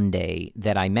on Monday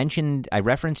that I mentioned, I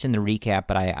referenced in the recap,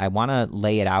 but I want to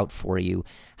lay it out for you,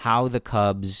 how the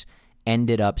Cubs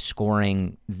ended up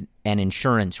scoring an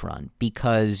insurance run,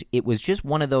 because it was just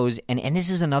one of those, and this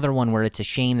is another one where it's a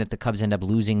shame that the Cubs end up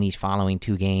losing these following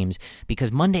 2 games,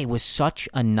 because Monday was such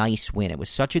a nice win. It was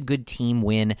such a good team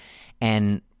win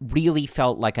and really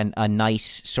felt like a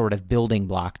nice sort of building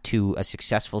block to a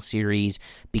successful series,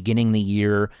 beginning the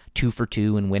year 2 for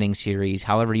 2 and winning series,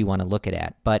 however you want to look at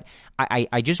it. But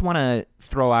I just want to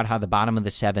throw out how the bottom of the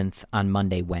 7th on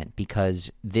Monday went,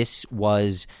 because this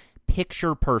was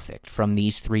picture perfect from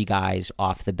these 3 guys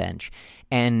off the bench.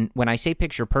 And when I say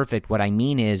picture perfect, what I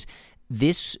mean is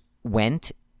this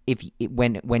went,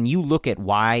 when you look at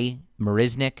why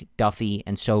Marisnick, Duffy,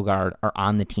 and Sogard are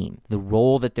on the team, the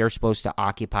role that they're supposed to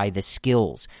occupy, the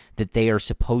skills that they are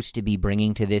supposed to be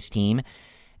bringing to this team,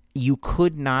 you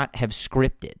could not have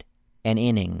scripted an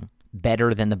inning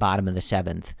better than the bottom of the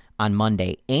 7th on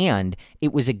Monday. And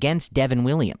it was against Devin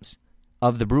Williams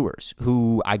of the Brewers,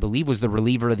 who I believe was the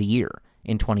reliever of the year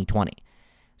in 2020.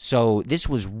 So this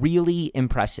was really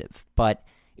impressive, but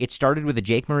it started with a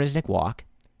Jake Marisnick walk.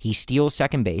 He steals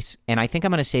second base, and I think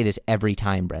I'm going to say this every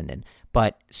time, Brendan,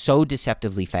 but so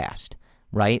deceptively fast,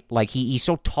 right? Like he's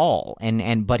so tall,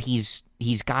 but he's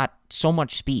got so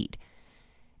much speed.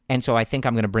 And so I think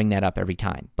I'm going to bring that up every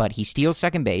time. But he steals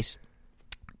second base.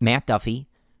 Matt Duffy,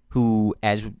 who,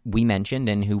 as we mentioned,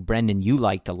 and who, Brendan, you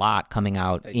liked a lot coming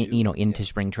out, into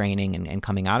spring training and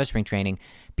coming out of spring training,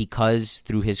 because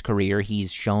through his career,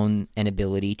 he's shown an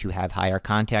ability to have higher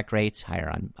contact rates,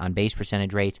 higher on-base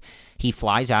percentage rates. He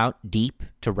flies out deep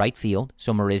to right field,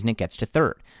 so Marisnick gets to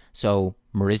third. So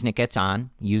Marisnick gets on,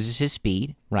 uses his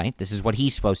speed, right? This is what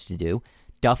he's supposed to do.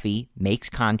 Duffy makes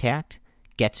contact,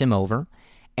 gets him over,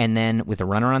 and then with a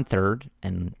runner on third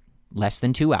and less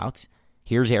than 2 outs,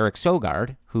 here's Eric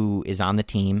Sogard, who is on the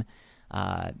team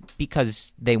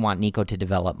because they want Nico to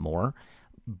develop more,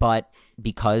 but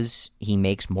because he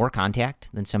makes more contact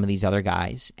than some of these other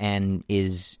guys and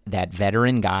is that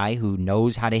veteran guy who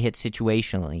knows how to hit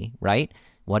situationally, right?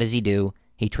 What does he do?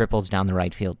 He triples down the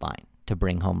right field line to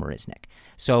bring home Marisnick.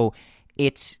 So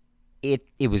it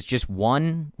was just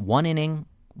one inning,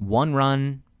 1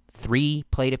 run, 3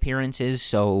 plate appearances,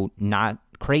 so not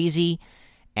crazy.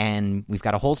 And we've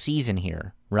got a whole season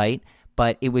here, right?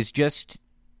 But it was just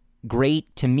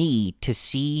great to me to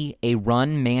see a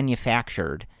run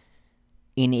manufactured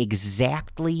in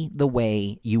exactly the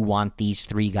way you want these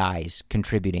 3 guys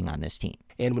contributing on this team.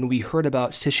 And when we heard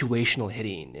about situational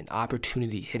hitting and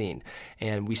opportunity hitting,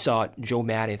 and we saw Joe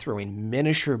Maddon throwing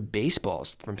miniature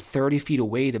baseballs from 30 feet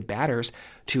away to batters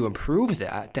to improve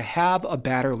that, to have a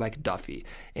batter like Duffy,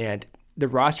 and the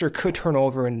roster could turn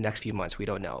over in the next few months, we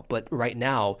don't know. But right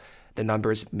now, the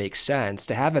numbers make sense.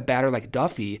 To have a batter like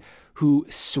Duffy who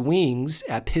swings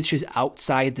at pitches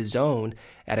outside the zone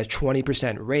at a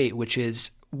 20% rate, which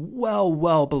is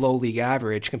well below league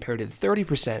average compared to the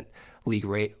 30% league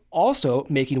rate, also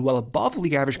making well above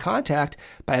league average contact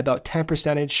by about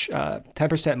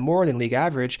 10% more than league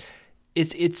average,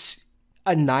 it's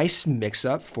a nice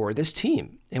mix-up for this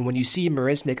team. And when you see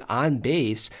Marisnick on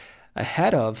base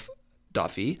ahead of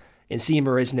Duffy and see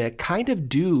Marisnick kind of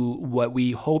do what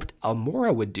we hoped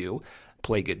Almora would do,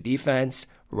 play good defense,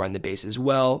 run the bases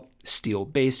well, steal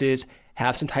bases,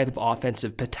 have some type of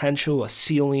offensive potential, a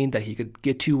ceiling that he could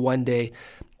get to one day,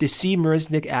 to see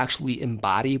Marisnick actually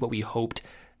embody what we hoped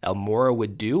Almora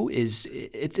would do is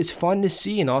it's fun to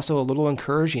see and also a little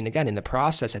encouraging, again, in the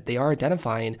process that they are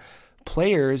identifying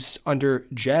players under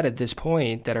Jed at this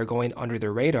point that are going under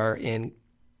their radar and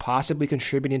possibly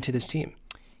contributing to this team.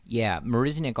 Yeah,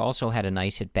 Marisnik also had a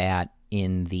nice at-bat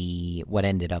in what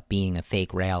ended up being a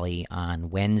fake rally on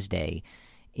Wednesday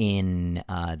in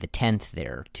the 10th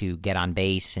there to get on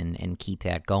base and keep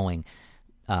that going.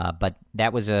 But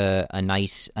that was a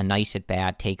nice at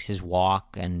bat, takes his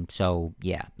walk, and so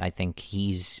yeah, I think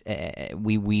he's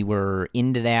we were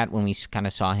into that when we kind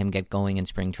of saw him get going in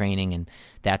spring training, and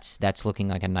that's looking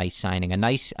like a nice signing, a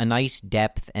nice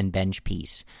depth and bench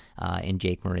piece in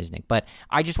Jake Marisnik. But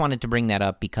I just wanted to bring that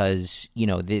up because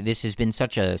this has been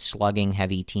such a slugging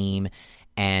heavy team.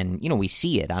 And, we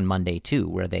see it on Monday, too,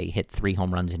 where they hit 3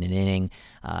 home runs in an inning.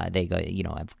 They go,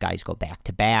 have guys go back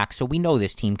to back. So we know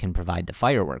this team can provide the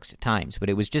fireworks at times. But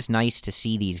it was just nice to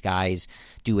see these guys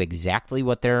do exactly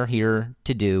what they're here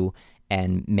to do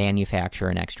and manufacture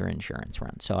an extra insurance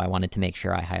run. So I wanted to make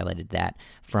sure I highlighted that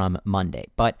from Monday.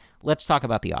 But let's talk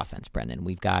about the offense, Brendan.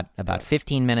 We've got about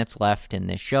 15 minutes left in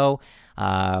this show.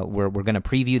 We're going to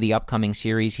preview the upcoming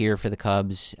series here for the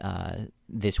Cubs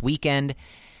this weekend.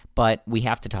 But we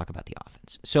have to talk about the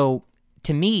offense. So,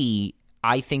 to me,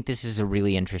 I think this is a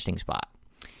really interesting spot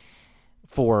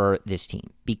for this team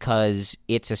because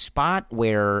it's a spot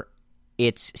where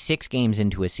it's 6 games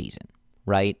into a season,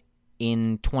 right?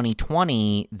 In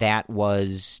 2020, that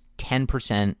was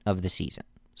 10% of the season.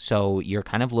 So, you're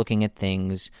kind of looking at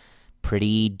things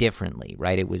pretty differently,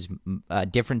 right? It was a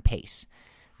different pace.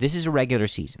 This is a regular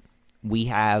season. We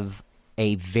have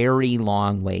a very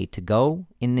long way to go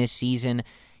in this season.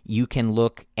 You can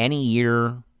look any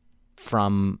year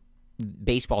from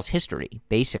baseball's history,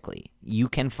 basically. You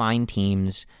can find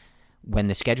teams when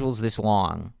the schedule's this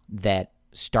long that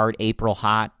start April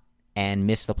hot and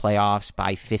miss the playoffs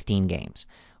by 15 games,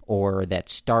 or that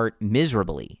start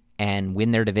miserably and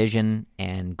win their division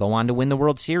and go on to win the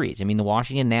World Series. I mean, the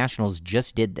Washington Nationals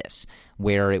just did this,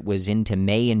 where it was into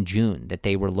May and June that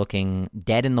they were looking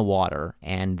dead in the water,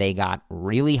 and they got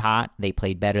really hot. They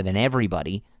played better than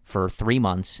everybody for 3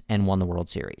 months and won the World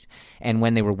Series. And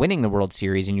when they were winning the World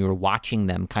Series and you were watching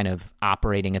them kind of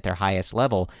operating at their highest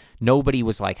level, nobody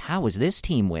was like, how is this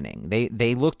team winning?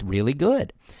 They looked really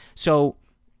good. So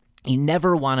you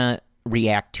never want to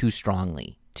react too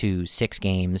strongly to 6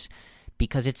 games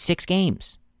because it's 6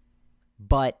 games.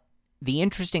 But the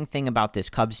interesting thing about this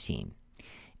Cubs team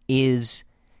is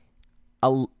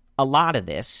a lot of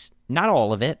this, not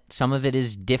all of it, some of it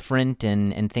is different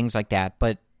and things like that,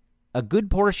 but a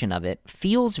good portion of it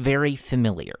feels very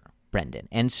familiar, Brendan.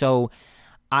 And so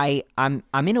I'm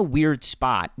in a weird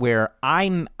spot where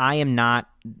I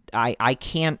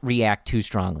can't react too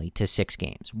strongly to 6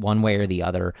 games, one way or the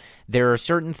other. There are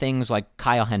certain things like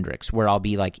Kyle Hendricks where I'll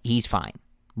be like, he's fine,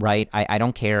 right? I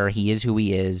don't care. He is who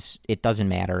he is. It doesn't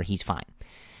matter. He's fine.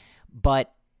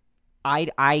 But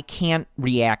I can't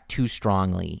react too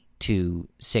strongly to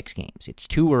 6 games. It's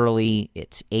too early.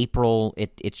 It's April.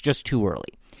 It's just too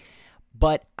early.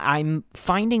 But I'm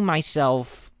finding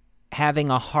myself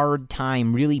having a hard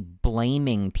time really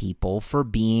blaming people for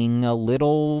being a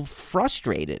little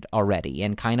frustrated already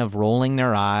and kind of rolling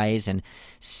their eyes and,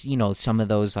 some of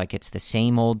those, like, it's the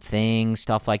same old thing,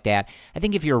 stuff like that. I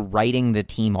think if you're writing the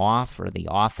team off or the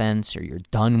offense or you're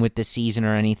done with the season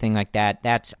or anything like that,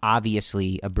 that's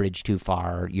obviously a bridge too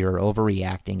far. You're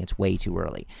overreacting. It's way too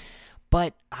early.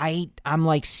 But I'm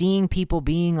like seeing people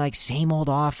being like, same old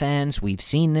offense, we've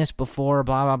seen this before,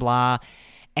 blah, blah, blah.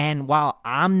 And while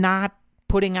I'm not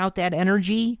putting out that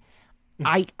energy,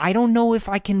 I don't know if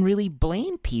I can really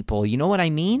blame people. You know what I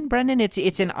mean, Brendan?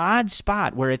 It's an odd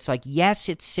spot where it's like, yes,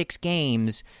 it's 6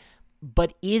 games,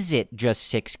 but is it just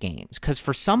 6 games? Because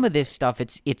for some of this stuff,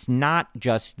 it's not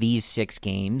just these 6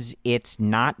 games. It's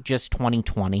not just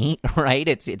 2020, right?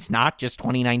 It's not just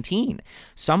 2019.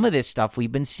 Some of this stuff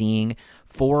we've been seeing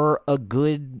for a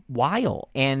good while,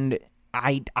 and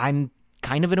I'm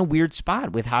kind of in a weird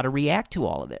spot with how to react to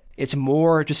all of it. It's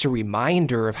more just a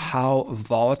reminder of how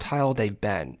volatile they've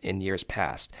been in years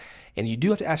past. And you do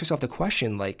have to ask yourself the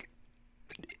question, like,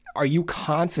 are you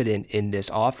confident in this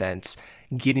offense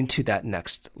getting to that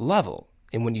next level?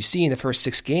 And when you see in the first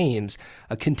 6 games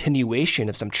a continuation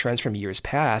of some trends from years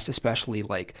past, especially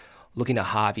like looking at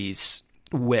Javi's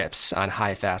whiffs on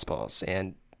high fastballs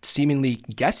and seemingly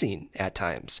guessing at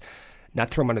times,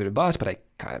 not throw him under the bus, but I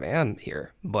kind of am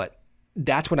here. But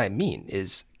that's what I mean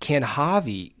is, can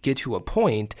Javi get to a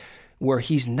point where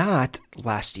he's not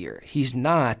last year? He's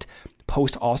not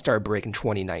post All-Star break in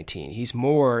 2019. He's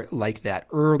more like that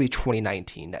early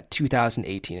 2019, that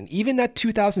 2018, and even that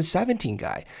 2017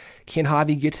 guy. Can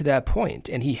Javi get to that point?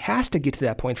 And he has to get to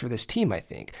that point for this team, I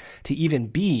think, to even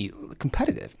be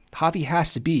competitive. Javi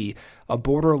has to be a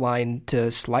borderline to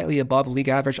slightly above league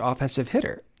average offensive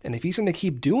hitter. And if he's going to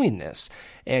keep doing this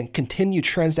and continue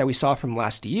trends that we saw from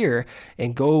last year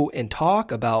and go and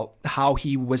talk about how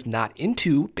he was not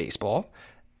into baseball,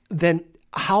 then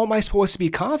how am I supposed to be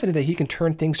confident that he can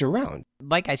turn things around?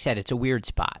 Like I said, it's a weird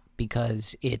spot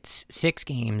because it's 6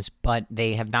 games, but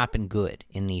they have not been good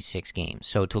in these 6 games.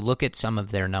 So to look at some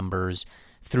of their numbers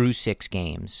through 6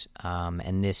 games,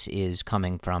 and this is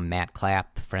coming from Matt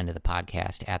Clapp, friend of the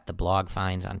podcast, at the Blog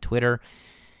Finds on Twitter.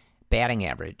 Batting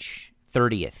average,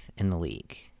 30th in the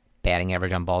league. Batting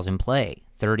average on balls in play,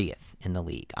 30th in the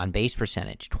league. On base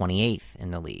percentage, 28th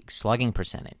in the league. Slugging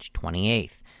percentage,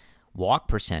 28th. Walk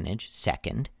percentage,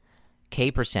 2nd.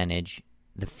 K percentage,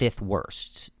 the 5th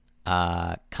worst.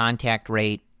 Contact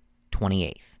rate,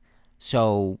 28th.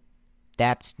 So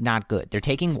that's not good. They're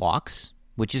taking walks,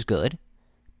 which is good.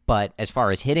 But as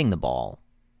far as hitting the ball,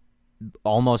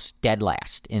 almost dead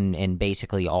last in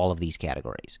basically all of these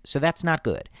categories. So that's not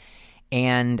good.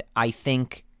 And I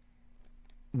think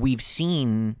we've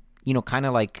seen, kind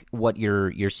of like what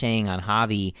you're saying on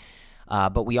Javi,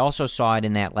 but we also saw it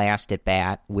in that last at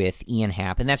bat with Ian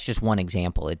Happ, and that's just one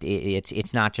example.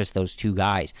 It's not just those 2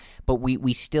 guys, but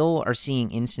we still are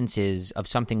seeing instances of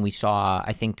something we saw,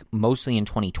 I think, mostly in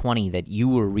 2020 that you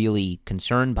were really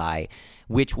concerned by,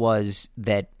 which was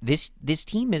that this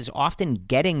team is often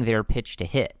getting their pitch to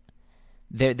hit.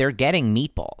 They're getting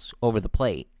meatballs over the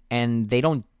plate, and they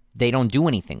don't do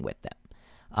anything with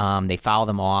them. They foul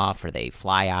them off or they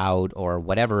fly out or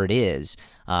whatever it is.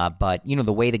 But,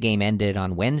 the way the game ended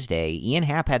on Wednesday, Ian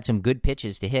Happ had some good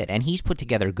pitches to hit, and he's put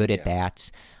together good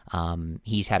at-bats.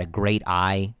 He's had a great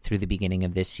eye through the beginning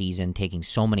of this season, taking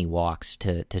so many walks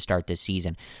to start this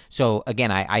season. So,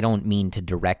 again, I don't mean to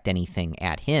direct anything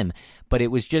at him, but it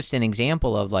was just an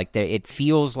example of, it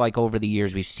feels like over the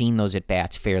years we've seen those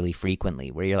at-bats fairly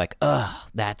frequently, where you're like,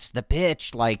 that's the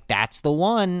pitch, that's the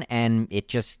one, and it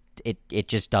just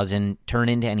doesn't turn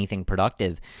into anything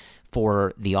productive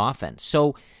for the offense.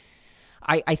 So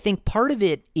I think part of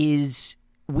it is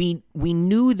we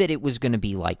knew that it was going to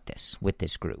be like this with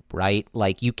this group, right?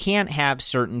 You can't have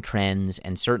certain trends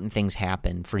and certain things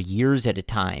happen for years at a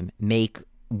time, make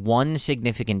one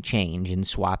significant change in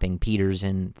swapping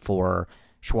Peterson for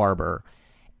Schwarber,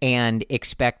 and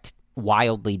expect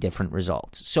wildly different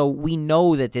results. So we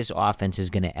know that this offense is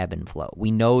going to ebb and flow.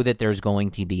 We know that there's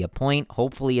going to be a point,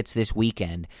 hopefully it's this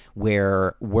weekend,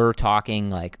 where we're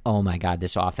talking oh my God,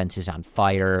 this offense is on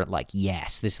fire.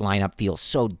 Yes, this lineup feels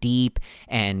so deep,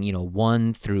 and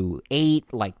 1 through 8,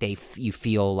 you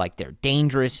feel like they're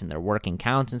dangerous and they're working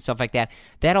counts and stuff like that.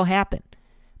 That'll happen.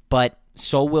 But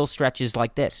so will stretches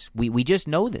like this. We just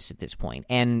know this at this point.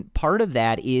 And part of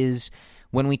that is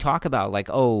when we talk about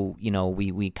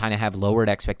we kind of have lowered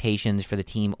expectations for the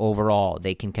team overall.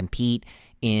 They can compete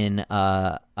in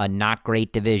a not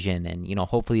great division, and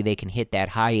hopefully they can hit that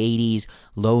high 80s,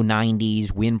 low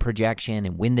 90s win projection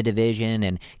and win the division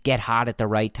and get hot at the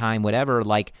right time, whatever.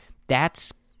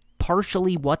 That's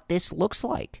partially what this looks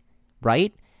like,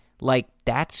 right?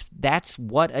 That's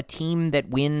what a team that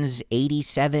wins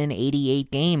 87, 88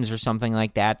 games or something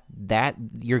like that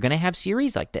you're going to have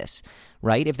series like this,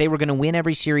 right? If they were going to win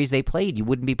every series they played, you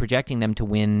wouldn't be projecting them to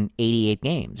win 88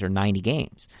 games or 90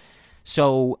 games.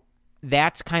 So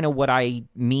that's kind of what I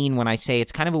mean when I say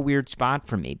it's kind of a weird spot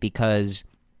for me, because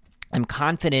I'm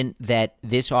confident that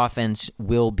this offense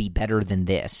will be better than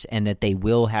this, and that they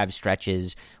will have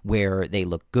stretches where they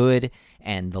look good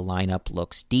and the lineup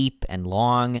looks deep and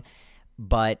long,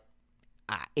 but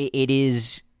it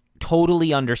is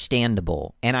totally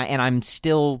understandable, and I'm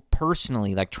still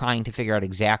personally trying to figure out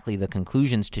exactly the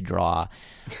conclusions to draw.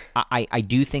 I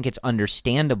do think it's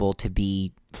understandable to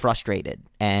be frustrated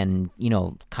and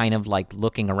kind of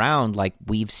looking around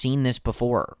we've seen this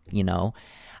before.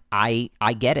 I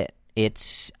get it.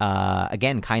 It's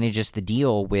again kind of just the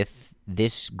deal with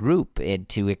this group.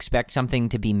 To expect something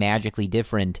to be magically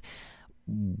different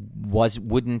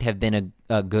wouldn't have been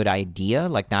a good idea,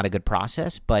 not a good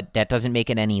process, but that doesn't make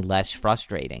it any less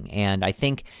frustrating. And I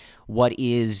think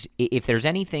if there's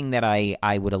anything that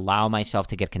I would allow myself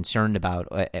to get concerned about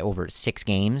over 6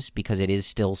 games, because it is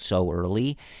still so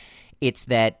early, it's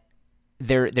that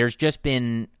there's just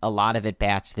been a lot of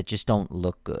at-bats that just don't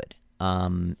look good,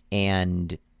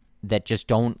 and that just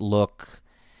don't look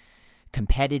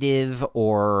competitive,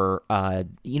 or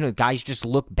guys just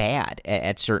look bad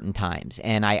at certain times.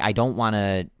 And I don't want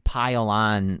to pile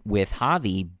on with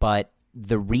Javi, but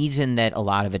the reason that a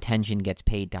lot of attention gets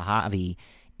paid to Javi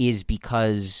is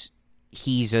because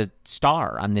he's a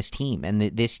star on this team, and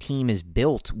this team is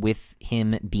built with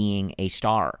him being a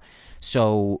star.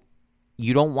 So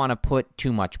you don't want to put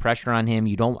too much pressure on him.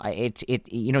 You don't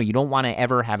want to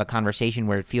ever have a conversation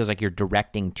where it feels like you're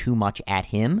directing too much at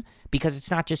him, because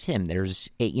it's not just him. There's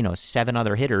 7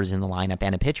 other hitters in the lineup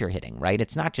and a pitcher hitting, right?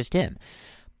 It's not just him.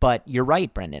 But you're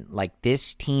right, Brendan. Like,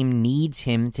 this team needs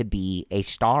him to be a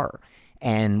star.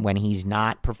 And when he's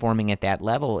not performing at that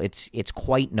level, it's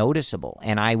quite noticeable.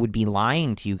 And I would be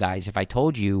lying to you guys if I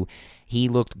told you he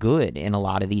looked good in a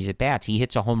lot of these at-bats. He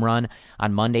hits a home run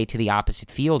on Monday to the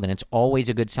opposite field, and it's always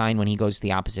a good sign when he goes to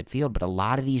the opposite field. But a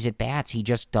lot of these at-bats, he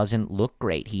just doesn't look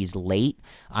great. He's late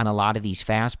on a lot of these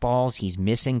fastballs. He's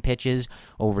missing pitches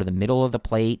over the middle of the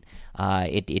plate.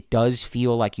 It does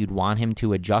feel like you'd want him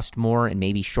to adjust more and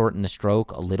maybe shorten the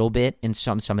stroke a little bit in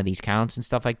some of these counts and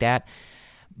stuff like that.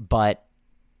 But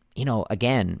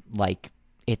again, like,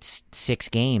 it's 6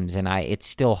 games, and it's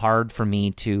still hard for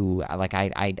me to, like,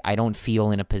 I don't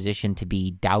feel in a position to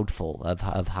be doubtful of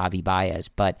Javi Baez,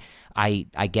 but I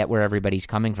get where everybody's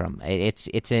coming from. It's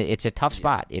a tough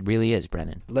spot. It really is,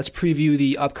 Brennan. Let's preview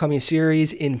the upcoming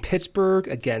series in Pittsburgh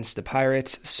against the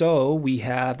Pirates. So we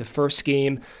have the first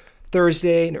game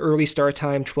Thursday, an early start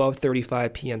time,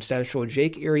 12:35 p.m. Central.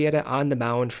 Jake Arrieta on the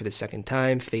mound for the second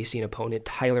time, facing opponent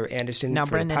Tyler Anderson now,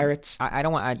 for Brendan, the Pirates.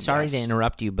 I'm sorry to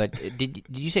interrupt you, but did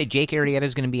you say Jake Arrieta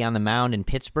is going to be on the mound in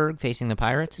Pittsburgh facing the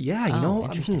Pirates? Yeah,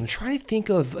 I'm trying to think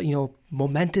of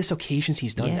momentous occasions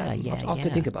he's done that. I'll have to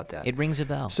think about that. It rings a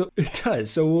bell. So it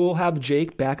does. So we'll have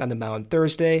Jake back on the mound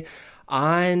Thursday.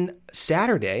 On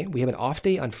Saturday, we have an off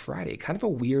day on Friday. Kind of a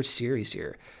weird series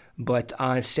here. But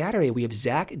on Saturday, we have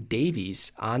Zach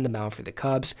Davies on the mound for the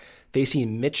Cubs,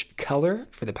 facing Mitch Keller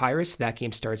for the Pirates. That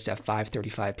game starts at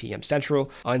 5:35 p.m. Central.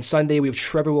 On Sunday, we have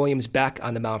Trevor Williams back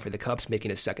on the mound for the Cubs, making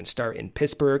his second start in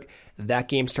Pittsburgh. That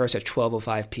game starts at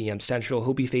 12:05 p.m. Central.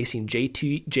 He'll be facing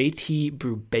JT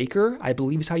Brubaker, I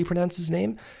believe is how you pronounce his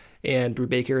name. And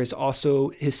Brubaker is also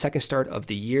his second start of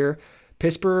the year.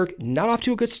 Pittsburgh, not off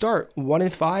to a good start.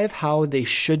 1-5, how they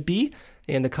should be.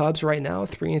 And the Cubs right now,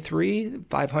 3-3,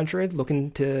 500,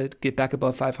 looking to get back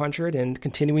above 500 and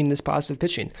continuing this positive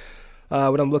pitching.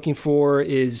 What I'm looking for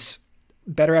is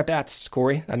better at-bats,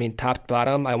 Corey. I mean, top to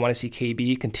bottom, I want to see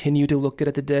KB continue to look good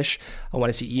at the dish. I want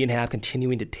to see Ian Happ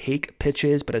continuing to take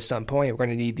pitches, but at some point, we're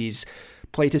going to need these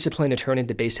plate discipline to turn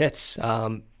into base hits.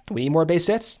 We need more base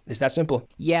hits. It's that simple.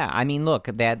 Yeah, I mean, look,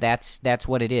 that's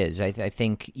what it is. I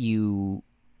think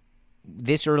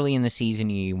this early in the season,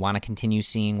 you want to continue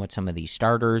seeing what some of these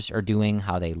starters are doing,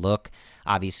 how they look.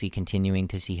 Obviously, continuing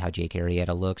to see how Jake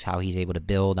Arrieta looks, how he's able to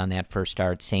build on that first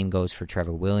start. Same goes for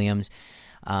Trevor Williams.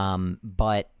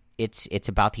 But it's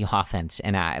about the offense,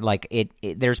 and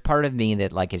there's part of me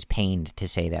that is pained to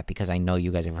say that, because I know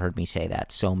you guys have heard me say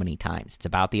that so many times. It's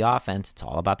about the offense. It's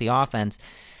all about the offense.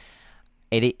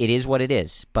 It is what it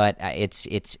is, but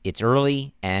it's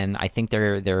early, and I think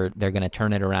they're going to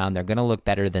turn it around. They're going to look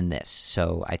better than this.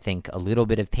 So I think a little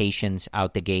bit of patience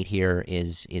out the gate here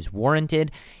is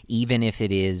warranted, even if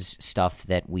it is stuff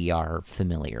that we are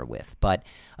familiar with. But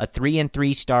a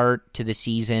 3-3 start to the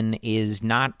season is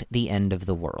not the end of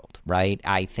the world, right?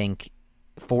 I think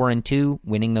 4-2,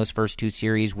 winning those first 2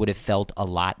 series would have felt a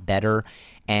lot better.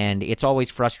 And it's always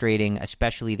frustrating,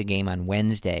 especially the game on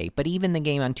Wednesday, but even the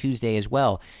game on Tuesday as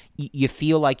well. You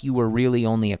feel like you were really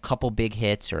only a couple big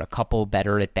hits or a couple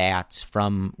better at-bats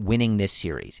from winning this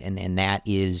series. And that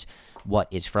is what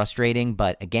is frustrating.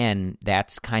 But again,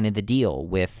 that's kind of the deal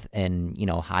with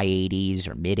high 80s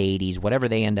or mid 80s, whatever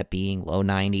they end up being, low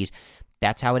 90s.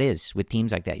 That's how it is with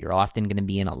teams like that. You're often going to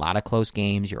be in a lot of close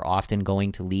games. You're often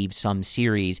going to leave some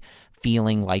series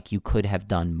feeling like you could have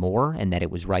done more and that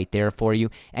it was right there for you.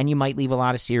 And you might leave a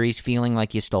lot of series feeling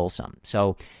like you stole some.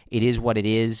 So it is what it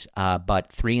is. But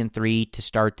 3-3 to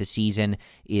start the season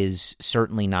is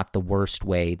certainly not the worst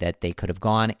way that they could have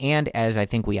gone. And as I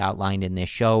think we outlined in this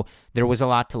show, there was a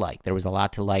lot to like. There was a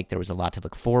lot to like. There was a lot to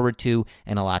look forward to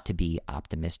and a lot to be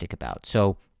optimistic about.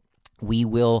 So we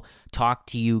will talk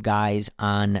to you guys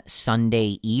on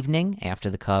Sunday evening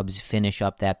after the Cubs finish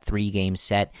up that 3-game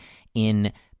set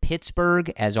in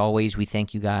Pittsburgh. As always, we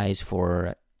thank you guys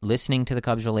for listening to the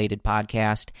Cubs-related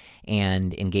podcast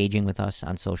and engaging with us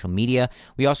on social media.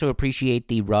 We also appreciate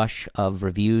the rush of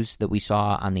reviews that we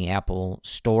saw on the Apple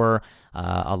Store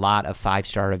a lot of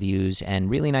 5-star reviews and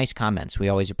really nice comments. We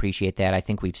always appreciate that. I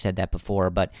think we've said that before,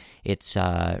 but it's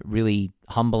really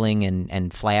humbling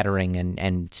and flattering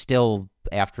and still,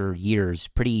 after years,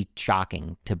 pretty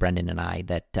shocking to Brendan and I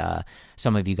that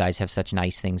some of you guys have such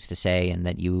nice things to say and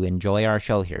that you enjoy our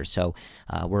show here. So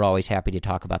we're always happy to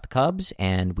talk about the Cubs,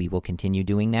 and we will continue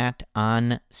doing that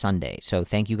on Sunday. So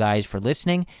thank you guys for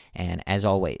listening, and as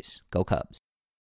always, go Cubs.